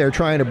 You're out there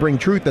trying to bring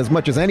truth as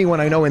much as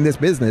anyone I know in this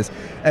business.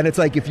 And it's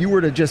like if you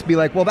were to just be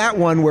like, well, that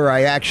one where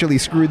I actually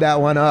screwed that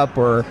one up,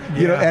 or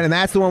and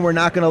that's the one we're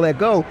not going to let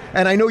go.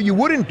 And I know you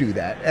wouldn't do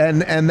that.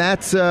 And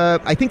that's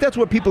I think that's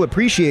what people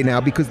appreciate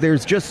now, because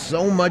there's just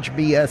so much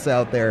BS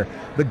out there.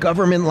 The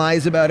government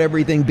lies about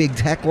everything. Big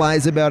tech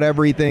lies about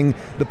everything.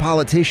 The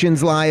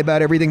politicians lie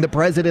about everything. The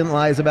president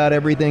lies about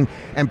everything.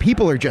 And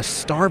people are just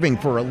starving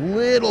for a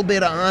little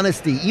bit of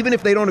honesty, even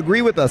if they don't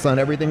agree with us on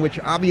everything, which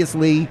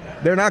obviously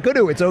they're not going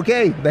to. It's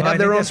okay. They have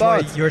their own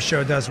thoughts. Why your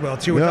show does well,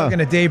 too. We're talking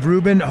to Dave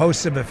Rubin,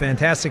 host of a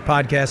fantastic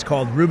podcast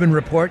called Rubin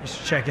Report. You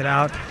should check it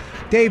out.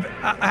 Dave,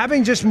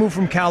 having just moved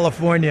from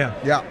California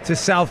to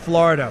South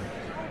Florida,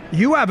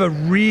 you have a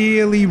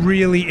really,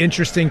 really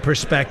interesting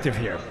perspective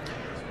here.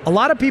 A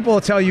lot of people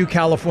will tell you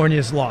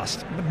California's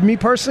lost. But me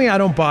personally, I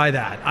don't buy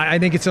that. I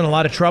think it's in a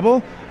lot of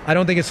trouble. I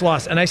don't think it's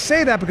lost. And I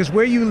say that because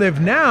where you live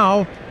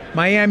now,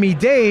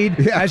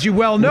 Miami-Dade, as you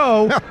well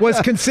know,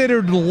 was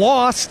considered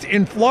lost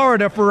in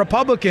Florida for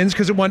Republicans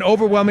because it went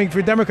overwhelming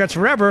for Democrats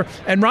forever.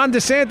 And Ron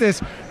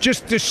DeSantis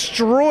just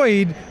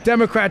destroyed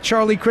Democrat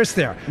Charlie Crist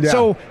there. Yeah.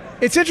 So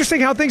it's interesting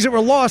how things that were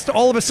lost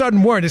all of a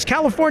sudden weren't. Is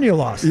California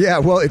lost? Yeah,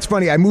 well, it's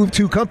funny. I moved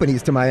 2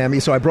 companies to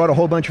Miami, so I brought a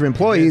whole bunch of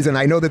employees, and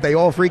I know that they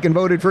all freaking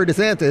voted for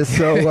DeSantis,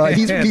 so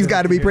he's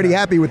got to be pretty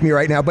happy with me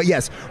right now. But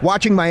yes,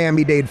 watching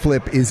Miami-Dade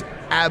flip is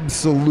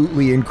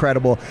absolutely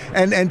incredible.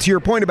 And to your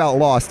point about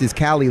lost, is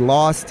Cali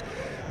lost?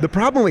 The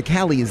problem with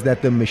Cali is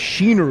that the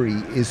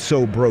machinery is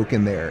so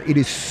broken there. It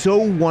is so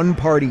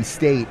one-party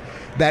state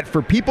that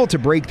for people to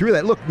break through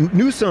that, look,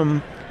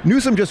 Newsom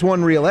just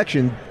won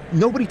re-election.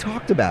 nobody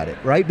talked about it,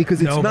 right?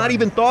 Because it's not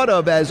even thought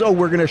of as,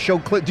 we're going to show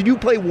clip. Did you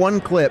play one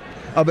clip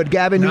of a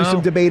Gavin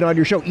Newsom debate on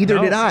your show? Either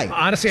did I.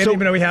 Honestly, I didn't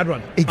even know we had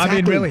one. Exactly. I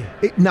mean, really.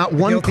 Not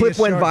one clip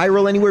went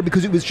viral anywhere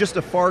because it was just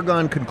a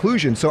far-gone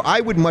conclusion. So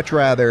I would much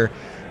rather...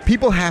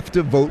 People have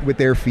to vote with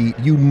their feet.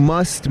 You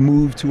must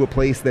move to a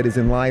place that is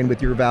in line with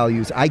your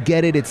values. I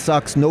get it. It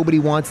sucks. Nobody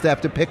wants to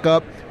have to pick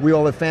up. We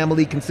all have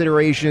family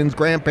considerations,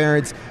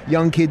 grandparents,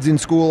 young kids in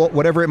school,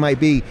 whatever it might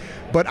be.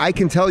 But I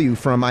can tell you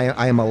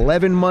I am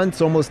 11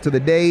 months almost to the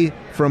day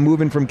from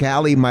moving from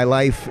Cali. My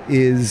life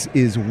is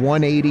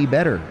 180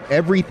 better.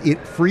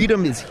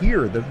 Freedom is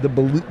here.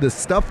 The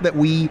stuff that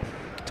we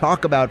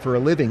talk about for a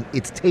living,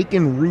 it's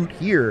taken root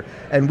here,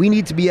 and we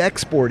need to be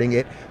exporting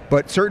it.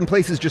 But certain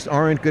places just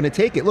aren't going to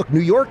take it. Look, New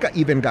York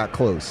even got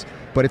close,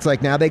 but it's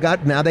like now they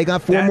got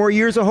 4 more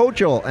years of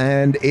Hochul,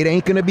 and it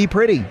ain't going to be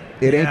pretty.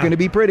 It ain't going to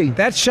be pretty.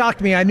 That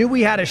shocked me. I knew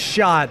we had a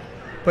shot,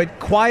 but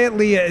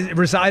quietly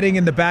residing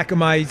in the back of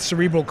my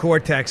cerebral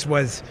cortex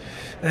was,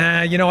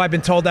 I've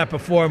been told that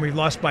before, and we've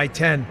lost by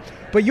 10.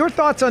 But your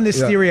thoughts on this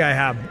theory I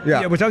have.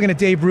 Yeah. We're talking to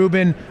Dave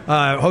Rubin,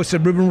 host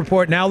of Rubin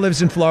Report, now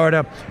lives in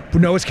Florida, who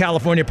knows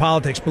California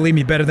politics, believe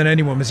me, better than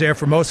anyone, was there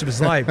for most of his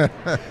life.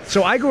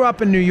 So I grew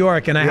up in New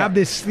York, and I have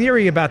this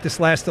theory about this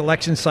last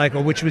election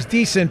cycle, which was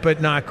decent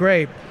but not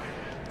great.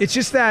 It's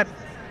just that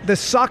the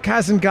suck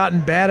hasn't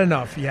gotten bad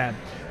enough yet.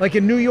 Like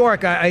in New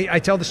York, I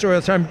tell the story all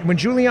the time. When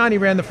Giuliani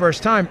ran the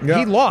first time,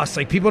 he lost.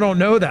 Like, people don't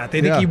know that.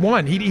 They think he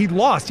won. He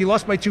lost. He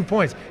lost by 2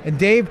 points. And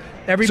Dave,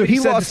 everybody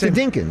said lost to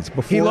Dinkins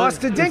before. He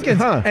lost to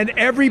Dinkins. And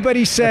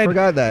everybody said, I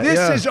forgot that.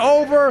 This is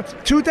over.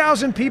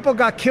 2,000 people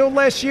got killed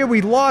last year. We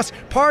lost.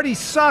 Party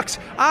sucks.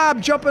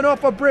 I'm jumping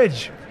off a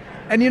bridge.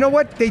 And you know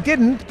what? They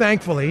didn't,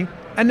 thankfully.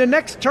 And the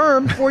next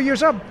term, 4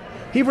 years up,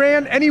 he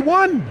ran and he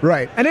won.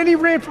 Right. And then he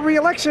ran for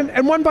re-election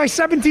and won by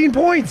 17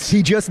 points.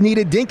 He just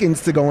needed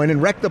Dinkins to go in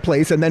and wreck the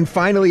place, and then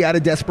finally out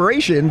of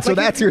desperation. So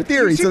that's your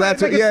theory. So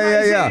that's what.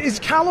 Is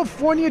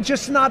California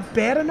just not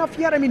bad enough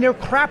yet? I mean, they're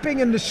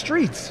crapping in the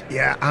streets.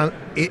 Yeah,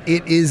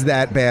 it is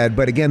that bad.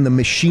 But again, the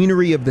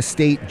machinery of the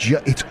state,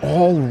 it's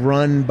all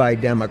run by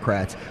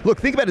Democrats. Look,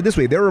 think about it this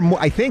way. There are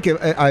more, I think,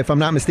 if I'm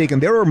not mistaken,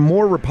 there are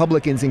more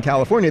Republicans in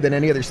California than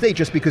any other state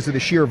just because of the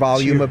sheer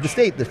volume of the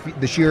state,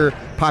 the sheer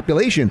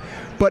population.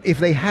 But if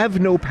they have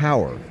no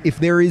power, if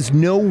there is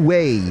no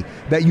way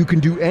that you can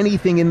do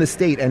anything in the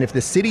state, and if the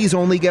cities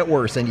only get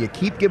worse and you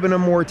keep giving them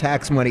more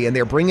tax money and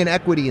they're bringing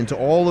equity into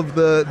all of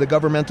the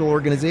governmental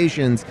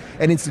organizations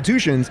and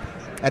institutions,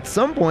 at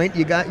some point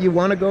you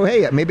want to go,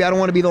 hey, maybe I don't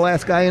want to be the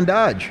last guy in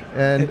Dodge.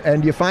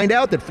 And you find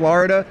out that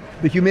Florida,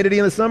 the humidity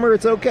in the summer,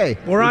 it's okay.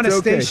 We're on a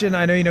station,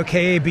 I know you know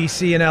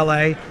KABC in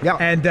LA. Yeah.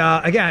 And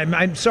again,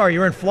 I'm sorry,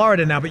 you're in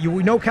Florida now, but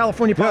you know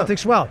California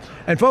politics well.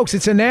 And folks,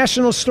 it's a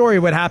national story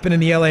what happened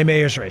in the LA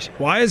mayor's race.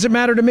 Why does it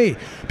matter to me?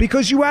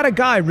 Because you had a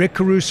guy, Rick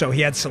Caruso,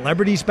 he had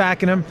celebrities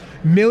backing him,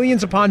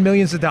 millions upon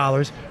millions of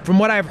dollars. From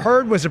what I've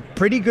heard, was a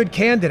pretty good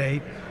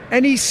candidate.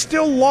 And he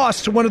still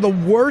lost to one of the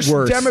worst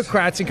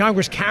Democrats in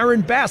Congress,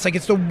 Karen Bass. Like,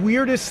 it's the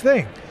weirdest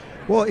thing.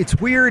 Well, it's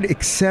weird,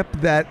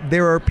 except that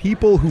there are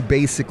people who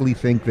basically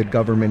think that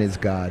government is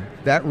God.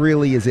 That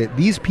really is it.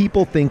 These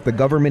people think the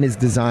government is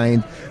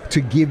designed to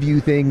give you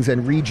things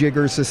and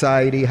rejigger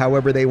society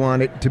however they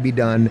want it to be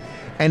done.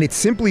 And it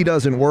simply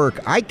doesn't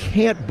work. I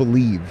can't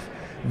believe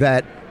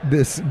that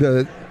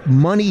the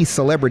money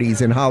celebrities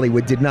in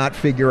Hollywood did not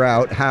figure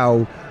out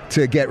how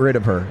to get rid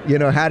of her. You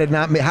know, how did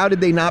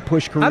they not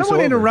push Caruso? I don't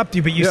want to interrupt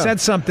you, but you said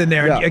something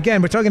there. Yeah.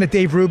 Again, we're talking to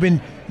Dave Rubin,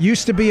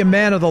 used to be a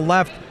man of the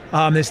left,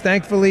 has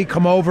thankfully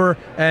come over,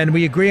 and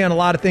we agree on a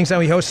lot of things.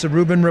 Now he hosts the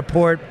Rubin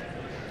Report.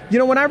 You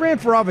know, when I ran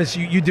for office,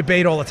 you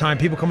debate all the time.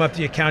 People come up to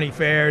you at county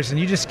fairs, and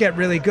you just get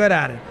really good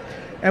at it.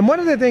 And one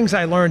of the things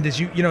I learned is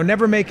you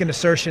never make an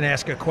assertion,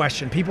 ask a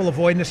question. People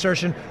avoid an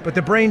assertion, but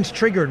the brain's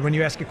triggered when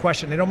you ask a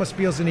question. It almost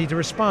feels the need to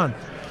respond.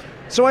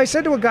 So I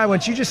said to a guy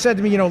once, you just said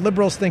to me,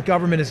 liberals think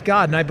government is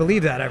God, and I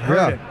believe that. I've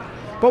heard it.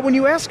 But when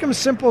you ask them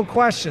simple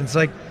questions,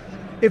 like,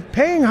 if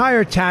paying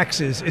higher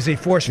taxes is a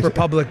force for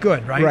public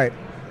good, right?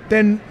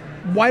 Then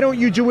why don't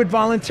you do it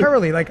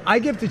voluntarily? Like, I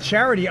give to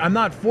charity, I'm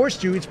not forced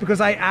to. It's because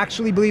I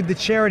actually believe the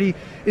charity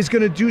is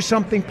going to do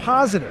something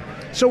positive.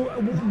 So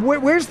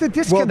where's the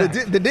disconnect?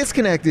 Well, the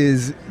disconnect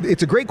is,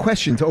 it's a great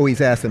question to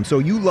always ask them. So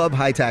you love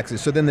high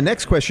taxes. So then the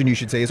next question you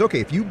should say is, okay,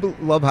 if you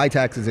love high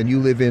taxes and you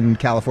live in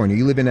California,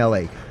 you live in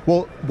LA,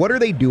 well, what are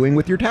they doing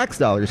with your tax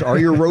dollars? Are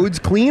your roads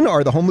clean?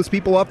 Are the homeless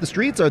people off the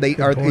streets?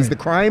 Is the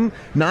crime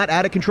not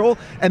out of control?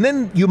 And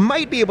then you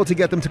might be able to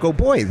get them to go,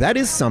 boy, that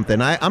is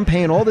something. I'm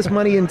paying all this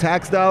money in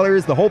tax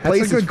dollars. The whole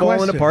place is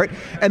falling apart.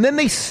 And then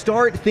they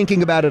start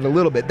thinking about it a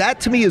little bit. That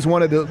to me is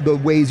one of the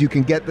ways you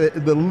can get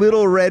the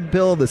little red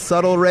pill, the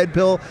subtle red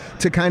pill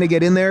to kind of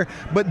get in there.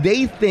 But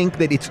they think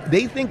that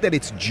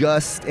it's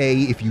just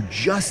if you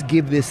just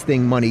give this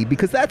thing money,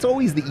 because that's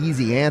always the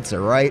easy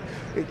answer, right?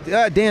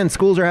 Dan,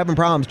 schools are having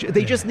problems.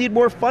 They just need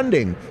more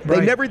funding.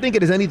 They never think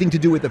it has anything to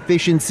do with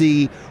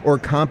efficiency or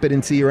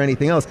competency or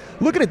anything else.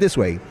 Look at it this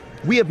way.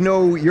 we have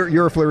no.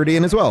 You're a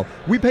Floridian as well.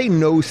 We pay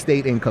no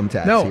state income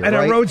tax. No, here, and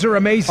right? our roads are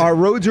amazing. Our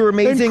roads are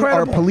amazing.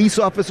 Incredible. Our police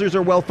officers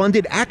are well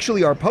funded.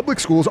 Actually, our public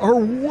schools are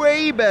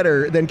way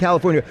better than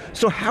California.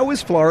 So how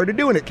is Florida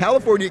doing it?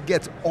 California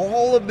gets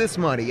all of this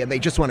money, and they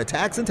just want to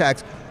tax and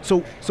tax.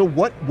 So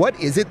what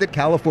is it that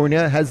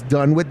California has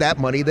done with that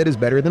money that is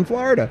better than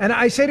Florida? And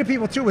I say to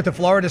people too, with the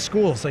Florida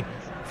schools, like,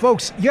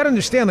 folks, you got to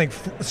understand, like,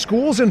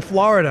 schools in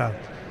Florida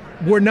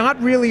were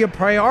not really a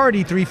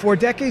priority 3-4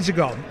 decades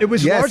ago. It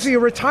was largely a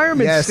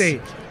retirement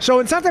state. So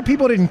it's not that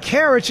people didn't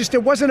care, it's just there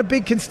wasn't a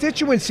big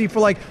constituency for,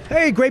 like,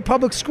 hey, great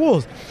public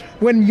schools.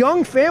 When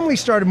young families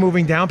started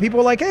moving down, people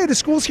were like, hey, the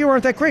schools here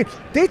aren't that great.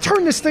 They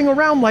turned this thing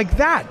around like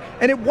that.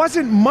 And it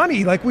wasn't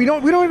money. Like, we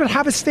don't even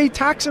have a state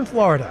tax in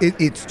Florida.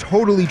 It's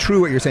totally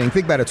true what you're saying.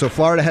 Think about it. So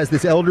Florida has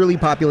this elderly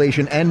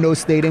population and no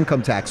state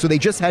income tax. So they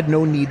just had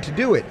no need to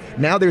do it.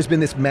 Now there's been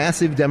this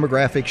massive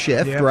demographic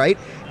shift, right?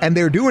 And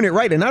they're doing it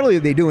right. And not only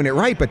are they doing it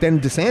right, but then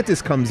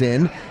DeSantis comes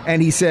in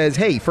and he says,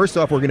 hey, first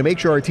off, we're going to make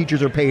sure our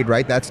teachers are paid,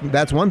 right?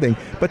 That's one thing.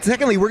 But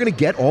secondly, we're going to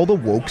get all the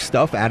woke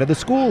stuff out of the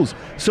schools.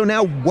 So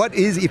now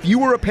if you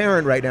were a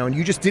parent right now and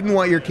you just didn't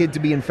want your kid to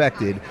be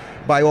infected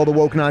by all the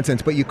woke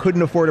nonsense, but you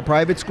couldn't afford a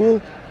private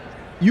school,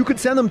 you could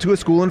send them to a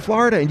school in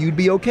Florida and you'd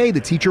be okay.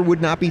 The teacher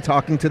would not be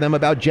talking to them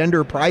about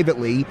gender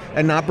privately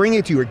and not bringing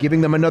it to you or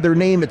giving them another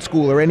name at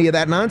school or any of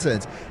that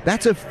nonsense.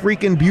 That's a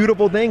freaking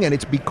beautiful thing, and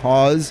it's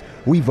because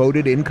we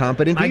voted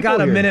incompetent people. I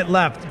got a here. minute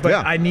left, but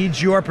I need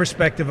your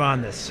perspective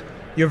on this.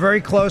 You're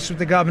very close with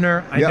the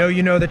governor. I know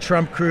you know the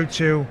Trump crew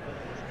too.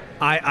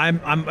 I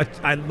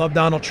love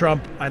Donald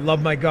Trump. I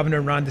love my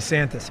governor, Ron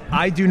DeSantis.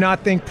 I do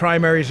not think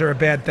primaries are a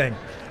bad thing.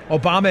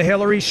 Obama,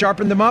 Hillary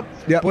sharpened them up.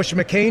 Bush,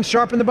 McCain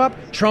sharpened them up.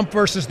 Trump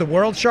versus the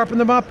world sharpened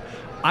them up.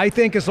 I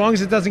think as long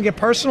as it doesn't get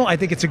personal, I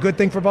think it's a good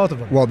thing for both of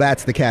them. Well,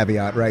 that's the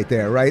caveat right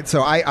there, right?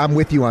 So I'm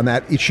with you on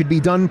that. It should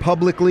be done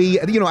publicly.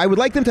 You know, I would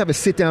like them to have a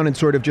sit down and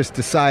sort of just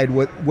decide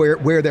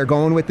where they're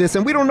going with this.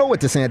 And we don't know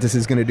what DeSantis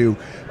is going to do.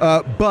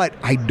 But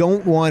I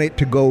don't want it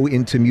to go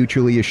into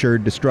mutually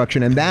assured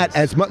destruction. And that,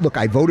 as much, look,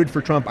 I voted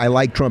for Trump. I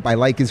like Trump. I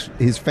like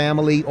his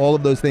family, all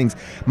of those things.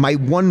 My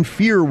one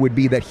fear would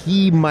be that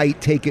he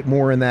might take it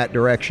more in that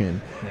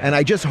direction. And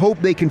I just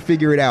hope they can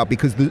figure it out,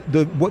 because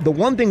the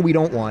one thing we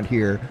don't want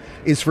here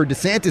is for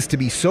DeSantis to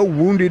be so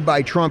wounded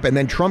by Trump and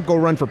then Trump go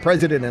run for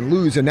president and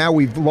lose, and now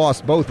we've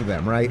lost both of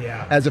them, right?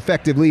 As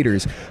effective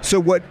leaders. So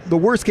what the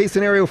worst case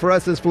scenario for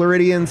us as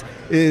Floridians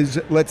is,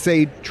 let's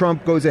say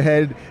Trump goes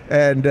ahead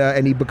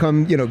and he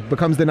becomes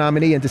the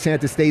nominee and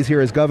DeSantis stays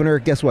here as governor.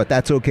 Guess what?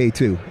 That's okay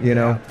too,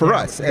 for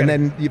us. And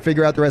then you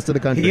figure out the rest of the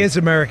country. He is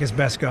America's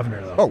best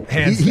governor, though. Oh,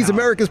 he's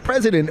America's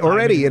president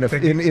already.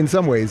 In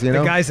some ways, The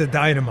guy's a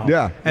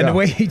dynamo. And the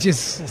way he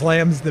just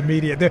slams the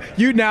media.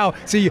 He's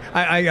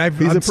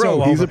a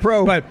pro. He's a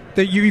pro. But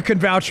you can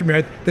vouch for me.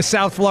 Right? The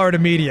South Florida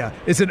media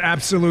is an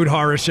absolute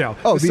horror show.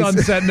 The Sun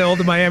Sentinel,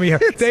 the Miami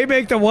Herald. They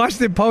make the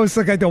Washington Post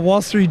look like the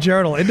Wall Street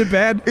Journal. Isn't it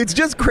bad? It's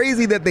just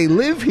crazy that they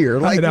live here.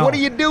 Like, what are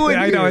you doing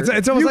here? I know.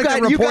 It's almost like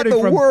they're reporting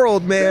you got the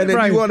world, man, and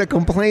right. you want to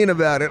complain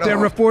about it. They're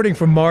reporting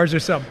from Mars or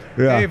something.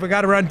 Dave, I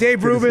got to run.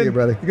 Dave Rubin. Good to see you,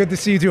 brother. Good to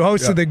see you too.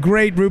 Host of the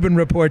great Rubin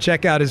Report.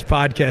 Check out his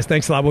podcast.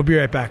 Thanks a lot. We'll be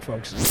right back,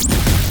 folks.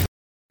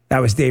 That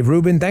was Dave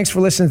Rubin. Thanks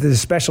for listening to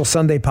this special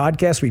Sunday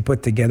podcast we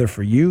put together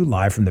for you,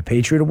 live from the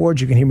Patriot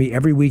Awards. You can hear me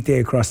every weekday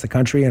across the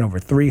country on over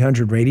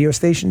 300 radio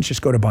stations.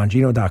 Just go to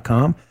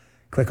Bongino.com,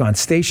 click on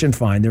Station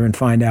Finder, and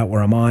find out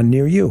where I'm on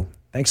near you.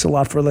 Thanks a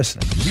lot for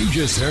listening. You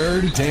just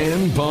heard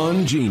Dan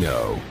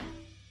Bongino.